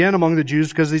occurred again among the Jews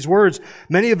because of these words.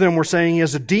 Many of them were saying, he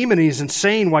has a demon, he's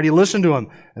insane, why do you listen to him?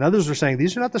 And others were saying,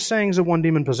 these are not the sayings of one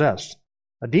demon possessed.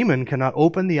 A demon cannot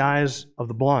open the eyes of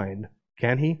the blind,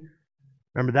 can he?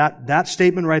 Remember, that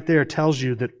statement right there tells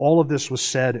you that all of this was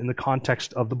said in the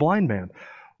context of the blind man.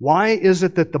 Why is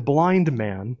it that the blind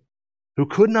man, who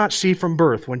could not see from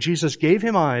birth, when Jesus gave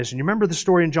him eyes, and you remember the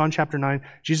story in John chapter 9,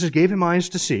 Jesus gave him eyes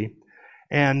to see,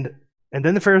 and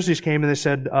then the Pharisees came and they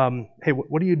said, hey,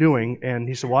 what are you doing? And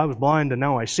he said, well, I was blind and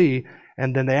now I see.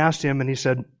 And then they asked him and he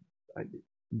said,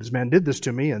 this man did this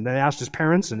to me. And they asked his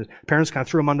parents, and his parents kind of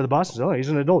threw him under the bus and said, oh, he's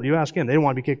an adult. You ask him. They didn't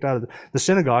want to be kicked out of the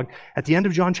synagogue. At the end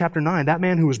of John chapter 9, that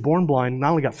man who was born blind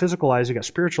not only got physical eyes, he got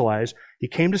spiritual eyes. He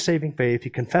came to saving faith. He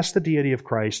confessed the deity of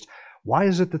Christ. Why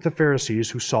is it that the Pharisees,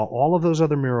 who saw all of those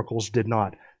other miracles, did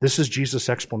not? This is Jesus'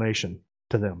 explanation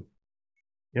to them.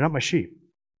 You're not my sheep.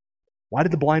 Why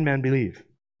did the blind man believe?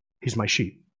 He's my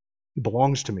sheep. He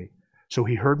belongs to me. So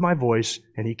he heard my voice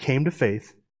and he came to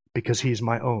faith because he's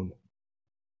my own.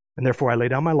 And therefore I lay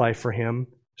down my life for him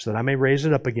so that I may raise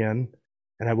it up again,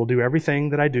 and I will do everything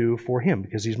that I do for him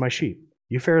because he's my sheep.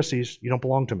 You Pharisees, you don't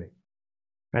belong to me.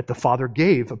 Right? The Father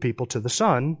gave a people to the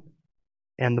Son,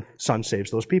 and the Son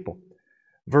saves those people.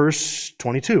 Verse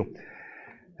 22.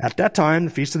 At that time,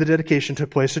 the Feast of the Dedication took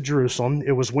place at Jerusalem.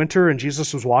 It was winter, and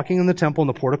Jesus was walking in the temple in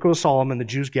the portico of Solomon. The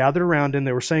Jews gathered around him.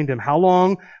 They were saying to him, how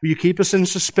long will you keep us in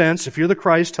suspense? If you're the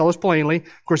Christ, tell us plainly.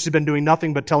 Of course, he's been doing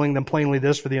nothing but telling them plainly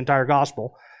this for the entire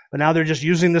gospel. But now they're just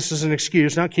using this as an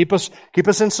excuse. Now keep us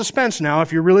in suspense now.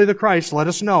 If you're really the Christ, let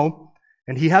us know.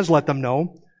 And he has let them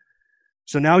know.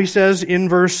 So now he says in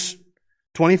verse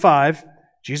 25,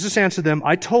 Jesus answered them,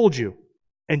 I told you,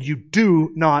 and you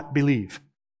do not believe.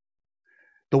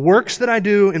 The works that I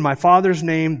do in my Father's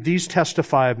name, these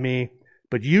testify of me,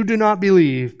 but you do not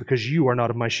believe because you are not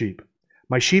of my sheep.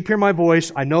 My sheep hear my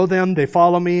voice. I know them. They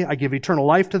follow me. I give eternal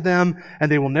life to them,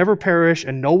 and they will never perish,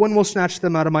 and no one will snatch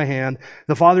them out of my hand.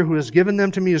 The Father who has given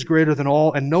them to me is greater than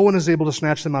all, and no one is able to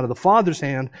snatch them out of the Father's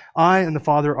hand. I and the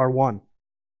Father are one.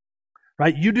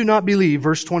 Right? You do not believe,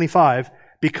 verse 25,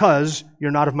 because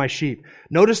you're not of my sheep.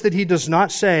 Notice that he does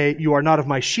not say you are not of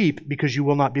my sheep because you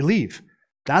will not believe.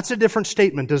 That's a different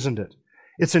statement, isn't it?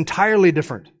 It's entirely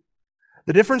different.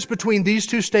 The difference between these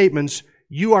two statements,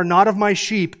 you are not of my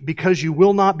sheep because you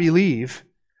will not believe,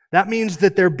 that means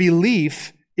that their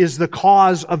belief is the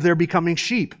cause of their becoming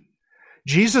sheep.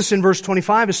 Jesus in verse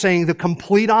 25 is saying the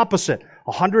complete opposite,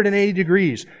 180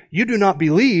 degrees. You do not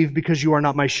believe because you are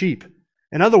not my sheep.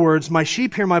 In other words, my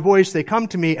sheep hear my voice, they come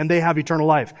to me, and they have eternal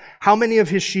life. How many of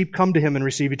his sheep come to him and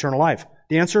receive eternal life?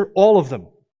 The answer, all of them.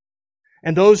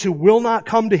 And those who will not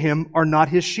come to him are not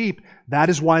his sheep.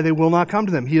 That is why they will not come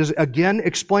to them. He is again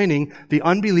explaining the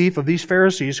unbelief of these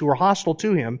Pharisees who are hostile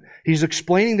to him. He's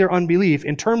explaining their unbelief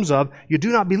in terms of, you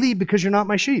do not believe because you're not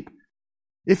my sheep.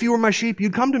 If you were my sheep,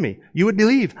 you'd come to me. You would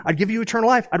believe. I'd give you eternal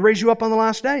life. I'd raise you up on the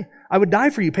last day. I would die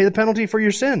for you, pay the penalty for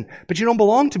your sin. But you don't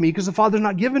belong to me because the Father's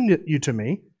not given you to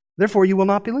me. Therefore, you will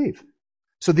not believe.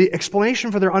 So the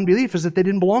explanation for their unbelief is that they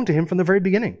didn't belong to him from the very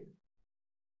beginning.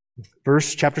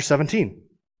 Chapter 17.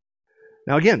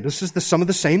 Now again, this is some of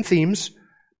the same themes,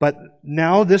 but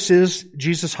now this is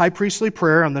Jesus' high priestly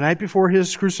prayer on the night before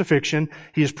his crucifixion.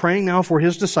 He is praying now for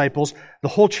his disciples. The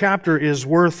whole chapter is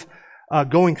worth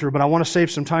going through, but I want to save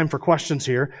some time for questions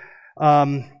here.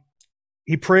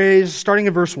 He prays, starting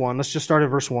in verse 1. Let's just start at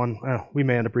verse 1. We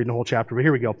may end up reading the whole chapter, but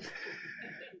here we go.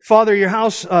 Father, your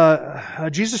house,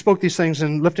 Jesus spoke these things,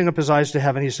 and lifting up his eyes to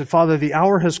heaven, he said, Father, the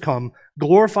hour has come.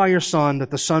 Glorify your Son,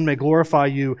 that the Son may glorify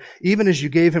you, even as you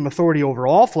gave him authority over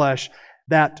all flesh,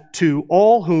 that to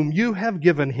all whom you have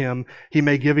given him, he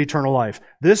may give eternal life.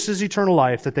 This is eternal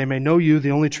life, that they may know you,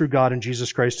 the only true God, and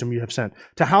Jesus Christ, whom you have sent.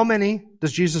 To how many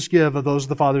does Jesus give of those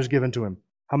the Father has given to him?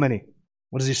 How many?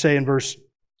 What does he say in verse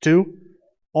 2?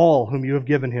 All whom you have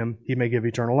given him, he may give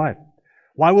eternal life.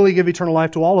 Why will he give eternal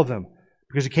life to all of them?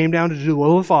 Because he came down to do the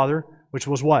will of the Father, which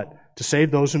was what? To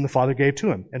save those whom the Father gave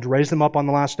to him, and to raise them up on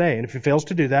the last day. And if he fails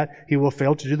to do that, he will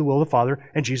fail to do the will of the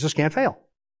Father, and Jesus can't fail.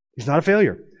 He's not a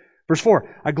failure. Verse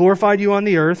 4, I glorified you on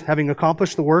the earth, having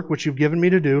accomplished the work which you've given me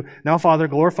to do. Now, Father,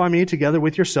 glorify me together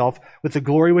with yourself, with the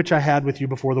glory which I had with you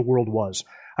before the world was.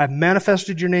 I have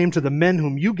manifested your name to the men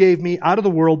whom you gave me out of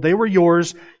the world. They were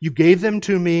yours. You gave them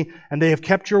to me, and they have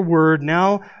kept your word.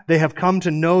 Now they have come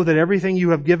to know that everything you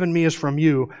have given me is from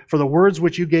you. For the words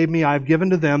which you gave me I have given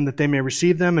to them, that they may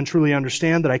receive them and truly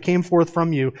understand that I came forth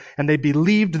from you, and they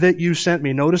believed that you sent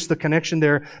me. Notice the connection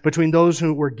there between those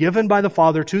who were given by the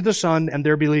Father to the Son and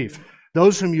their belief.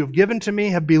 Those whom you have given to me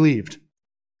have believed.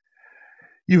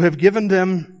 You have given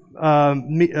them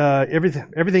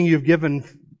everything you have given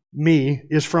me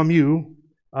is from you.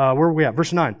 Where are we at?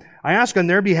 Verse 9. I ask on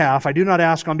their behalf. I do not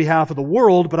ask on behalf of the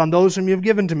world, but on those whom you have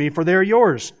given to me, for they are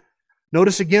yours.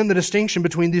 Notice again the distinction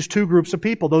between these two groups of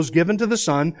people, those given to the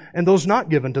Son and those not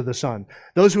given to the Son.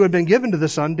 Those who had been given to the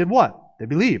Son did what? They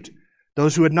believed.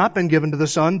 Those who had not been given to the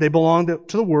Son, they belonged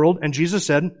to the world, and Jesus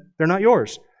said, they're not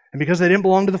yours. And because they didn't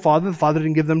belong to the Father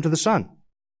didn't give them to the Son.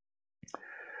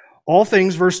 All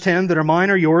things, verse 10, that are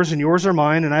mine are yours, and yours are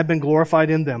mine, and I have been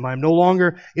glorified in them. I am no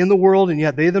longer in the world, and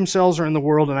yet they themselves are in the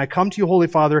world, and I come to you, Holy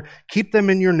Father, keep them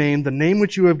in your name, the name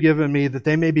which you have given me, that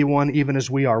they may be one, even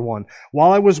as we are one.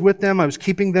 While I was with them, I was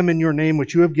keeping them in your name,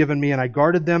 which you have given me, and I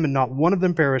guarded them, and not one of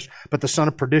them perished, but the son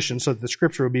of perdition, so that the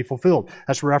scripture would be fulfilled.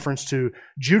 That's a reference to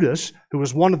Judas, who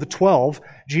was one of the 12.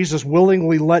 Jesus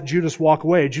willingly let Judas walk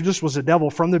away. Judas was a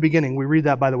devil from the beginning. We read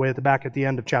that, by the way, at the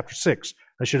end of chapter 6.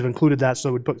 I should have included that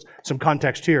so we'd put some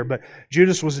context here. But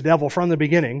Judas was a devil from the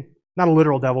beginning. Not a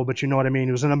literal devil, but you know what I mean.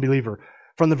 He was an unbeliever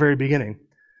from the very beginning.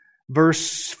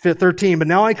 Verse 13, but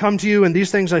now I come to you, and these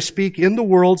things I speak in the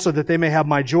world, so that they may have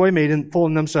my joy made full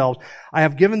in themselves. I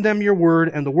have given them your word,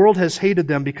 and the world has hated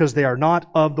them because they are not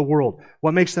of the world.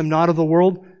 What makes them not of the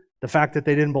world? The fact that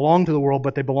they didn't belong to the world,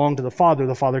 but they belong to the Father.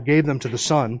 The Father gave them to the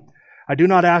Son. I do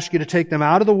not ask you to take them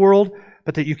out of the world,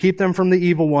 but that you keep them from the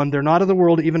evil one. They're not of the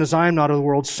world, even as I am not of the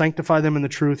world. Sanctify them in the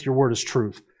truth. Your word is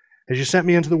truth. As you sent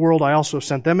me into the world, I also have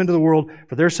sent them into the world.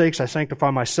 For their sakes I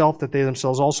sanctify myself, that they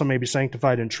themselves also may be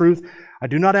sanctified in truth. I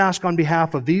do not ask on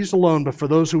behalf of these alone, but for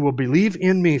those who will believe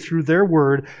in me through their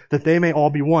word, that they may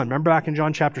all be one. Remember back in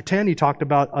John chapter 10, he talked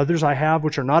about others I have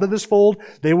which are not of this fold.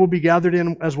 They will be gathered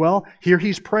in as well. Here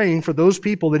he's praying for those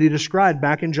people that he described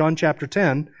back in John chapter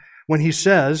 10, when he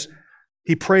says,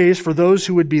 he prays for those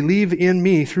who would believe in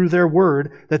me through their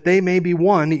word, that they may be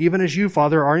one, even as you,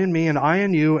 Father, are in me and I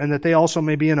in you, and that they also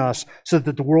may be in us, so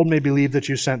that the world may believe that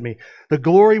you sent me. The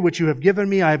glory which you have given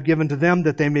me, I have given to them,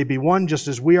 that they may be one, just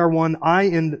as we are one, I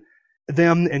in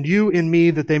them and you in me,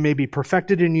 that they may be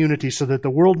perfected in unity, so that the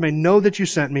world may know that you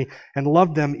sent me and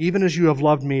loved them, even as you have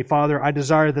loved me. Father, I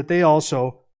desire that they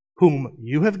also, whom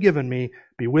you have given me,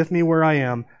 be with me where I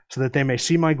am, so that they may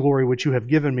see my glory which you have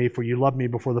given me, for you loved me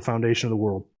before the foundation of the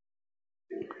world.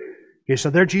 Okay, so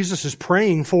there Jesus is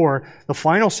praying for the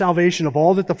final salvation of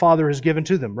all that the Father has given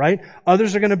to them, right?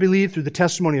 Others are going to believe through the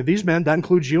testimony of these men. That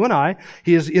includes you and I.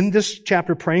 He is in this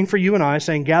chapter praying for you and I,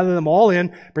 saying, gather them all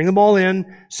in, bring them all in,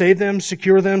 save them,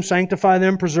 secure them, sanctify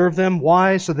them, preserve them.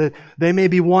 Why? So that they may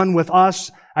be one with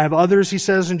us. I have others, he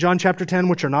says in John chapter 10,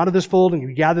 which are not of this fold, and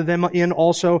you gather them in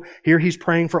also. Here he's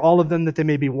praying for all of them, that they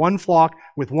may be one flock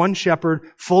with one shepherd,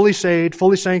 fully saved,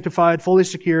 fully sanctified, fully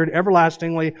secured,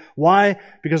 everlastingly. Why?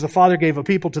 Because the Father gave a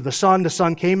people to the Son. The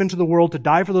Son came into the world to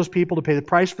die for those people, to pay the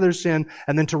price for their sin,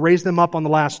 and then to raise them up on the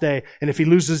last day. And if he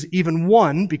loses even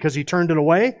one because he turned it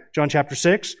away, John chapter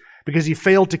 6, because he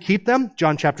failed to keep them,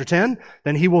 John chapter 10,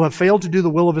 then he will have failed to do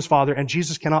the will of his Father, and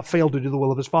Jesus cannot fail to do the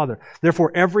will of his Father.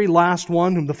 Therefore, every last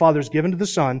one whom the Father has given to the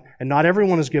Son, and not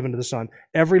everyone is given to the Son,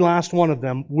 every last one of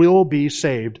them will be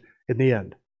saved in the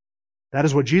end. That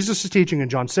is what Jesus is teaching in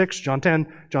John 6, John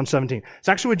 10, John 17. It's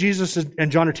actually what Jesus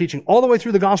and John are teaching all the way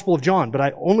through the Gospel of John, but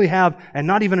I only have, and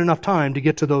not even enough time to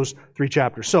get to those 3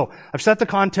 chapters. So, I've set the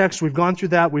context, we've gone through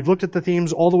that, we've looked at the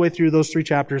themes all the way through those 3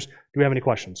 chapters. Do we have any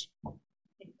questions?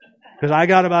 Because I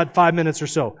got about 5 minutes or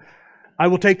so. I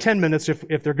will take 10 minutes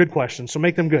if they're good questions, so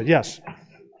make them good. Yes.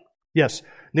 Yes.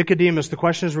 Nicodemus, the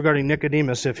question is regarding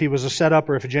Nicodemus, if he was a setup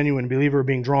or if a genuine believer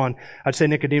being drawn. I'd say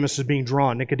Nicodemus is being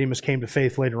drawn. Nicodemus came to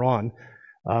faith later on.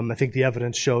 I think the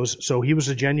evidence shows. So he was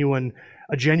a genuine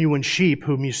sheep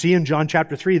whom you see in John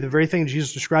chapter 3. The very thing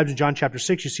Jesus describes in John chapter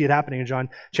 6, you see it happening in John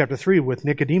chapter 3 with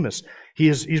Nicodemus.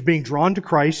 He's being drawn to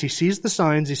Christ. He sees the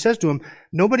signs. He says to him,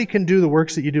 nobody can do the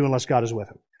works that you do unless God is with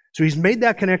him. So he's made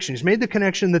that connection. He's made the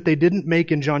connection that they didn't make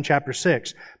in John chapter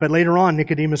 6. But later on,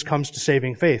 Nicodemus comes to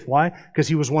saving faith. Why? Because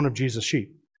he was one of Jesus'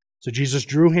 sheep. So Jesus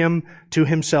drew him to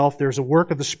himself. There's a work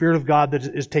of the Spirit of God that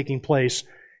is taking place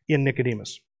in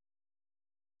Nicodemus.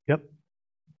 Yep.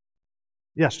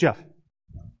 Yes, Jeff.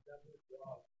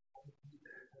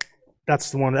 That's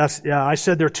the one. I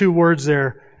said there are two words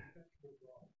there.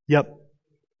 Yep.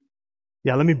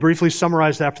 Yeah, let me briefly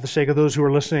summarize that for the sake of those who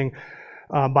are listening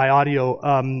by audio.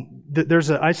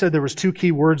 I said there was two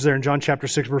key words there in John chapter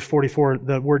 6, verse 44.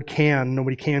 The word can,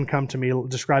 nobody can come to me, it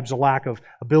describes a lack of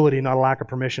ability, not a lack of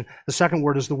permission. The second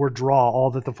word is the word draw.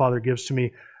 All that the Father gives to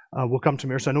me will come to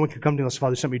me. So no one can come to me unless the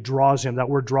Father sent me draws him. That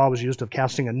word draw was used of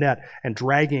casting a net and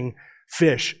dragging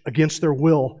fish against their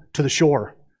will to the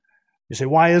shore. You say,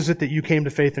 why is it that you came to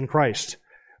faith in Christ?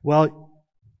 Well,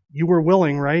 you were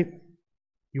willing, right?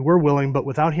 You were willing, but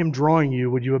without him drawing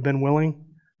you, would you have been willing?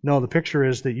 No, the picture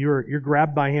is that you're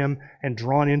grabbed by him and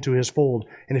drawn into his fold.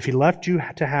 And if he left you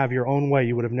to have your own way,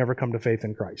 you would have never come to faith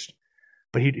in Christ.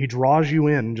 But he draws you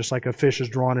in just like a fish is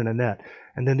drawn in a net.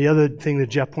 And then the other thing that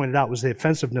Jeff pointed out was the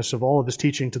offensiveness of all of his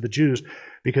teaching to the Jews,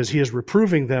 because he is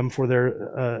reproving them for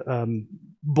their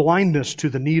blindness to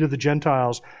the need of the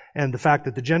Gentiles and the fact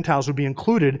that the Gentiles would be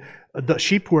included, the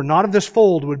sheep who are not of this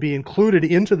fold would be included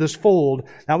into this fold.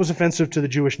 That was offensive to the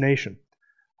Jewish nation,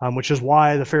 which is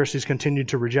why the Pharisees continued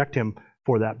to reject him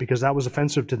for that, because that was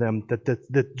offensive to them, that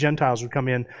the Gentiles would come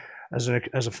in as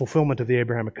a fulfillment of the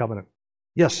Abrahamic covenant.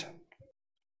 Yes?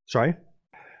 Sorry?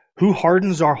 Who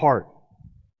hardens our heart?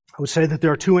 I would say that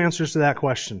there are two answers to that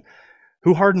question.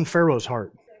 Who hardened Pharaoh's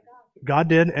heart? God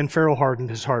did, and Pharaoh hardened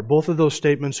his heart. Both of those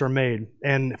statements are made.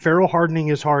 And Pharaoh hardening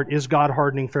his heart is God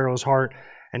hardening Pharaoh's heart,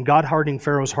 and God hardening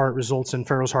Pharaoh's heart results in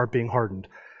Pharaoh's heart being hardened.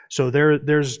 So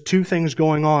there's two things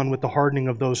going on with the hardening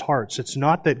of those hearts. It's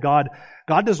not that God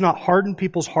does not harden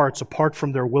people's hearts apart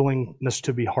from their willingness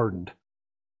to be hardened.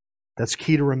 That's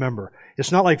key to remember.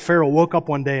 It's not like Pharaoh woke up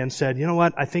one day and said, you know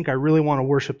what, I think I really want to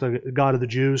worship the God of the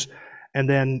Jews, and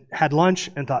then had lunch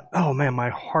and thought, oh man, my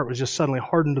heart was just suddenly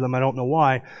hardened to them. I don't know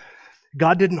why.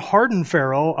 God didn't harden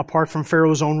Pharaoh apart from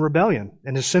Pharaoh's own rebellion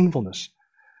and his sinfulness.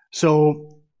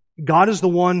 So God is the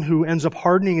one who ends up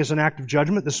hardening as an act of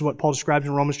judgment. This is what Paul describes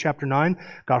in Romans chapter 9.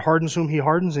 God hardens whom he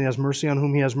hardens, and he has mercy on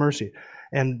whom he has mercy.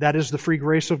 And that is the free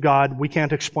grace of God. We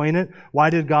can't explain it. Why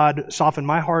did God soften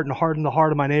my heart and harden the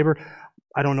heart of my neighbor?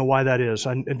 I don't know why that is.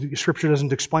 And Scripture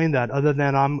doesn't explain that, other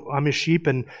than I'm his sheep,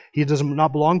 and he does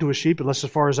not belong to his sheep, at least as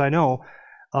far as I know,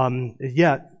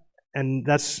 yet. And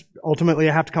that's ultimately,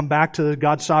 I have to come back to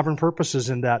God's sovereign purposes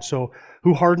in that. So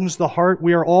who hardens the heart?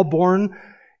 We are all born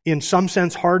in some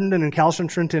sense hardened and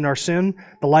recalcitrant in our sin.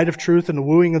 The light of truth and the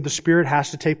wooing of the Spirit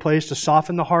has to take place to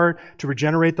soften the heart, to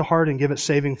regenerate the heart and give it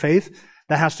saving faith.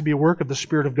 That has to be a work of the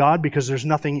Spirit of God, because there's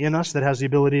nothing in us that has the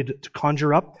ability to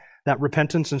conjure up that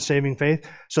repentance and saving faith.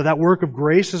 So that work of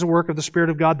grace is a work of the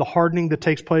Spirit of God. The hardening that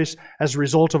takes place as a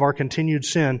result of our continued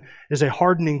sin is a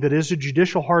hardening that is a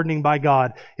judicial hardening by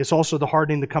God. It's also the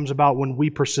hardening that comes about when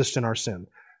we persist in our sin.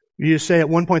 You say at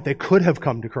one point they could have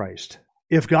come to Christ.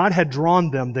 If God had drawn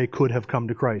them, they could have come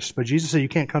to Christ. But Jesus said, you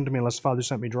can't come to me unless the Father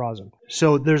sent me draws them.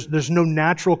 So there's no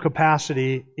natural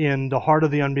capacity in the heart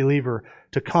of the unbeliever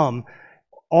to come.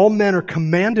 All men are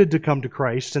commanded to come to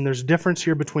Christ, and there's a difference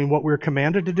here between what we're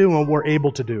commanded to do and what we're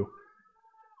able to do.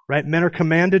 Right? Men are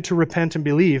commanded to repent and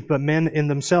believe, but men in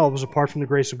themselves, apart from the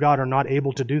grace of God, are not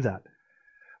able to do that.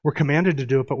 We're commanded to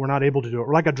do it, but we're not able to do it.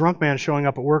 We're like a drunk man showing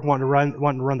up at work wanting to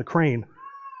run the crane,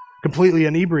 completely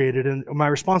inebriated, and my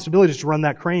responsibility is to run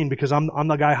that crane because I'm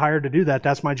the guy hired to do that.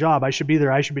 That's my job. I should be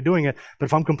there. I should be doing it. But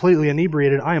if I'm completely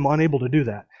inebriated, I am unable to do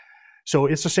that. So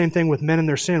it's the same thing with men in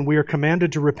their sin. We are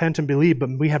commanded to repent and believe, but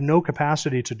we have no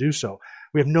capacity to do so.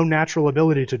 We have no natural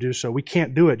ability to do so. We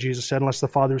can't do it, Jesus said, unless the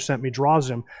Father who sent me draws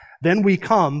him. Then we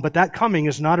come, but that coming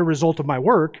is not a result of my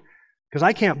work, because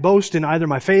I can't boast in either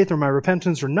my faith or my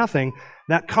repentance or nothing.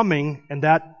 That coming and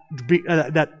that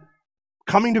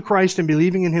coming to Christ and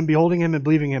believing in him, beholding him and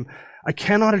believing him, I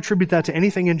cannot attribute that to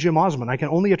anything in Jim Osmond. I can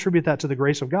only attribute that to the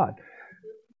grace of God.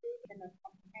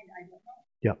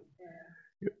 Yep.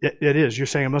 It is. You're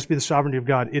saying it must be the sovereignty of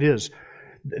God. It is.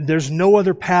 There's no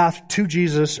other path to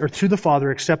Jesus or to the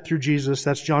Father except through Jesus.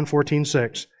 That's John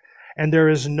 14:6. And there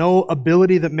is no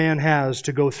ability that man has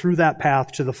to go through that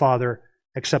path to the Father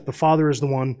except the Father is the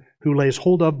one who lays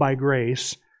hold of by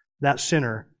grace that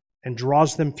sinner and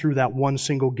draws them through that one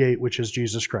single gate, which is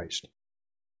Jesus Christ.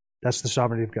 That's the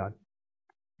sovereignty of God.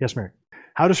 Yes, Mary?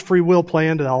 How does free will play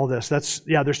into all this?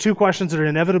 There's two questions that are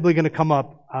inevitably going to come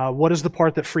up. What is the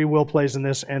part that free will plays in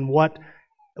this, and what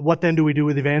then do we do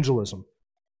with evangelism?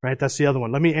 Right? That's the other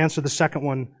one. Let me answer the second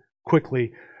one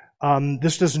quickly.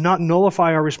 This does not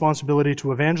nullify our responsibility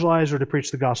to evangelize or to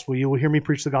preach the gospel. You will hear me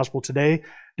preach the gospel today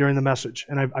during the message.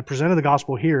 And I presented the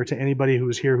gospel here to anybody who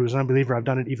is here who is an unbeliever. I've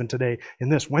done it even today in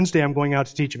this. Wednesday, I'm going out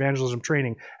to teach evangelism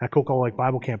training at Coca-Cola Lake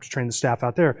Bible Camp to train the staff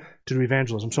out there to do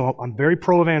evangelism. So I'm very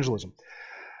pro-evangelism.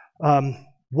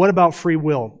 What about free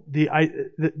will?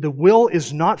 The will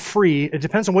is not free. It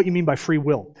depends on what you mean by free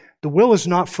will. The will is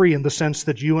not free in the sense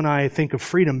that you and I think of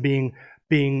freedom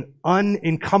being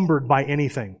unencumbered by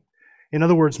anything. In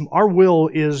other words, our will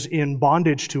is in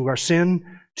bondage to our sin,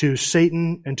 to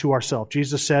Satan, and to ourselves.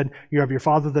 Jesus said, you have your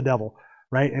father, the devil,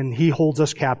 right? And he holds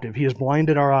us captive. He has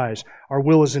blinded our eyes. Our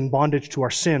will is in bondage to our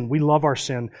sin. We love our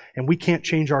sin, and we can't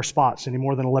change our spots any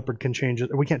more than a leopard can change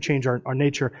it. Or we can't change our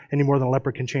nature any more than a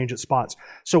leopard can change its spots.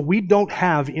 So we don't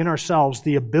have in ourselves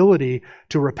the ability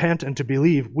to repent and to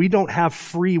believe. We don't have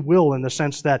free will in the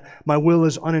sense that my will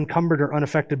is unencumbered or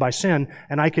unaffected by sin,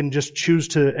 and I can just choose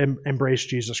to embrace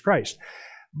Jesus Christ.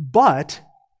 But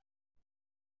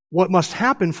what must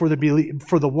happen for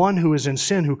the one who is in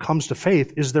sin, who comes to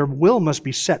faith, is their will must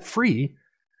be set free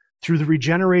through the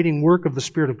regenerating work of the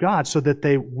Spirit of God so that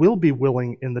they will be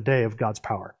willing in the day of God's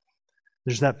power.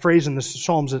 There's that phrase in the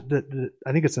Psalms, that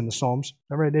I think it's in the Psalms. Is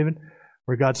that right, David?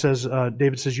 Where God says,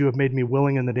 David says, you have made me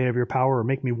willing in the day of your power, or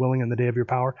make me willing in the day of your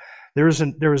power. There is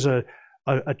a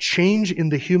change in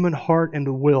the human heart and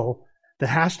the will that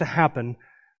has to happen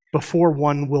before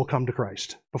one will come to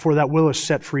Christ, before that will is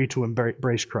set free to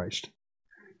embrace Christ.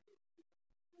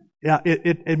 Yeah,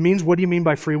 it means, what do you mean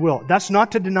by free will? That's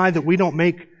not to deny that we don't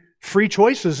make free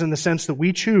choices in the sense that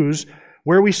we choose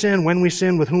where we sin, when we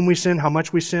sin, with whom we sin, how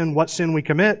much we sin, what sin we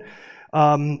commit,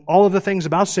 all of the things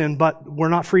about sin, but we're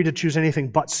not free to choose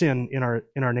anything but sin in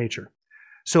our nature.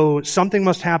 So something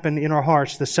must happen in our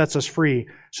hearts that sets us free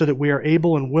so that we are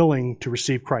able and willing to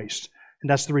receive Christ. And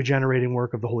that's the regenerating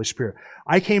work of the Holy Spirit.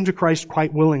 I came to Christ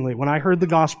quite willingly. When I heard the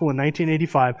gospel in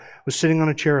 1985, I was sitting on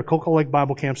a chair at Cocoa Lake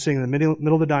Bible Camp, sitting in the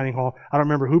middle of the dining hall. I don't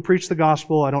remember who preached the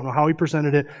gospel. I don't know how he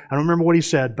presented it. I don't remember what he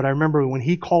said, but I remember when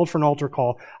he called for an altar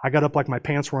call, I got up like my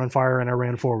pants were on fire and I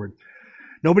ran forward.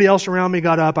 Nobody else around me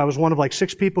got up. I was one of like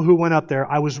 6 people who went up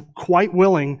there. I was quite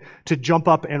willing to jump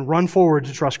up and run forward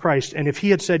to trust Christ. And if he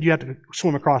had said you had to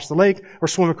swim across the lake or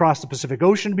swim across the Pacific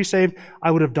Ocean to be saved, I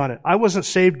would have done it. I wasn't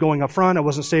saved going up front. I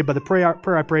wasn't saved by the prayer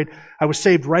I prayed. I was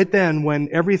saved right then when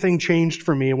everything changed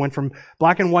for me. It went from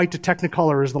black and white to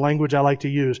technicolor is the language I like to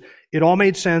use. It all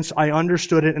made sense. I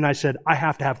understood it, and I said, I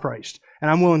have to have Christ.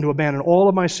 And I'm willing to abandon all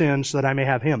of my sins so that I may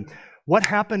have him. What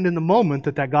happened in the moment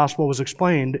that gospel was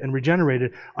explained and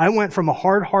regenerated? I went from a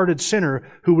hard-hearted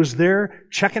sinner who was there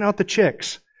checking out the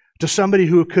chicks to somebody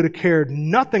who could have cared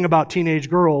nothing about teenage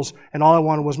girls, and all I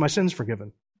wanted was my sins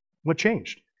forgiven. What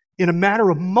changed? In a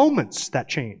matter of moments, that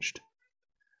changed.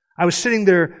 I was sitting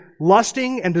there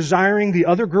lusting and desiring the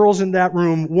other girls in that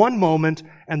room one moment,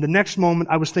 and the next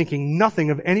moment I was thinking nothing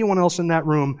of anyone else in that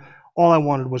room. All I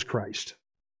wanted was Christ.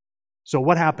 So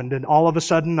what happened? And all of a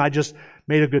sudden, I just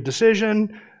made a good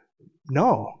decision?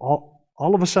 No.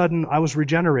 All of a sudden, I was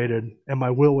regenerated and my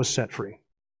will was set free.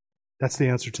 That's the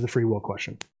answer to the free will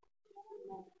question.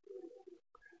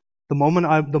 The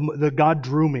moment God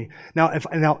drew me. Now,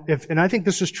 and I think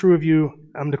this is true of you.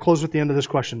 I'm going to close with the end of this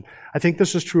question. I think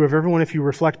this is true of everyone. If you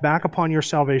reflect back upon your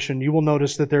salvation, you will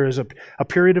notice that there is a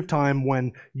period of time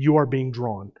when you are being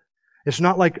drawn. It's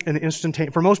not like an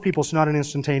instantaneous, for most people, it's not an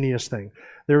instantaneous thing.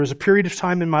 There was a period of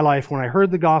time in my life when I heard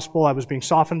the gospel, I was being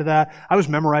softened to that. I was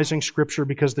memorizing scripture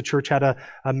because the church had a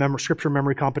scripture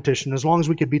memory competition. As long as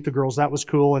we could beat the girls, that was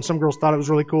cool. And some girls thought it was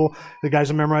really cool, the guys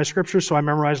that memorized scripture, so I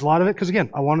memorized a lot of it because,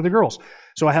 again, I wanted the girls.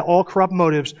 So I had all corrupt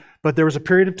motives, but there was a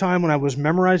period of time when I was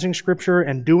memorizing scripture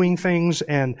and doing things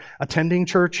and attending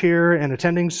church here and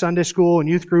attending Sunday school and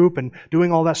youth group and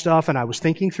doing all that stuff, and I was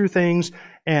thinking through things,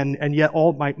 and yet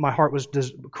all my heart was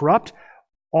corrupt.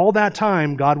 All that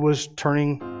time, God was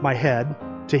turning my head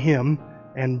to Him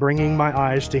and bringing my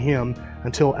eyes to Him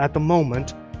until at the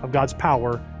moment of God's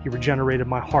power, He regenerated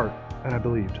my heart, and I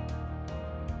believed.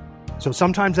 So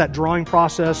sometimes that drawing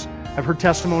process, I've heard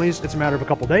testimonies, it's a matter of a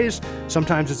couple days.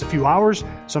 Sometimes it's a few hours.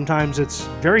 Sometimes it's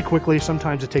very quickly.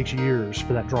 Sometimes it takes years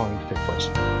for that drawing to take place.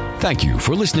 Thank you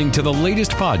for listening to the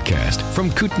latest podcast from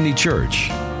Kootenai Church.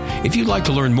 If you'd like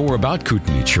to learn more about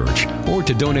Kootenai Church or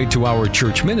to donate to our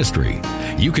church ministry,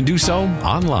 you can do so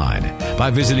online by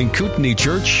visiting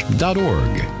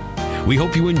kootenaichurch.org. We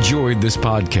hope you enjoyed this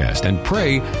podcast and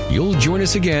pray you'll join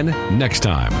us again next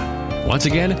time. Once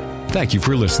again, thank you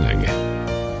for listening.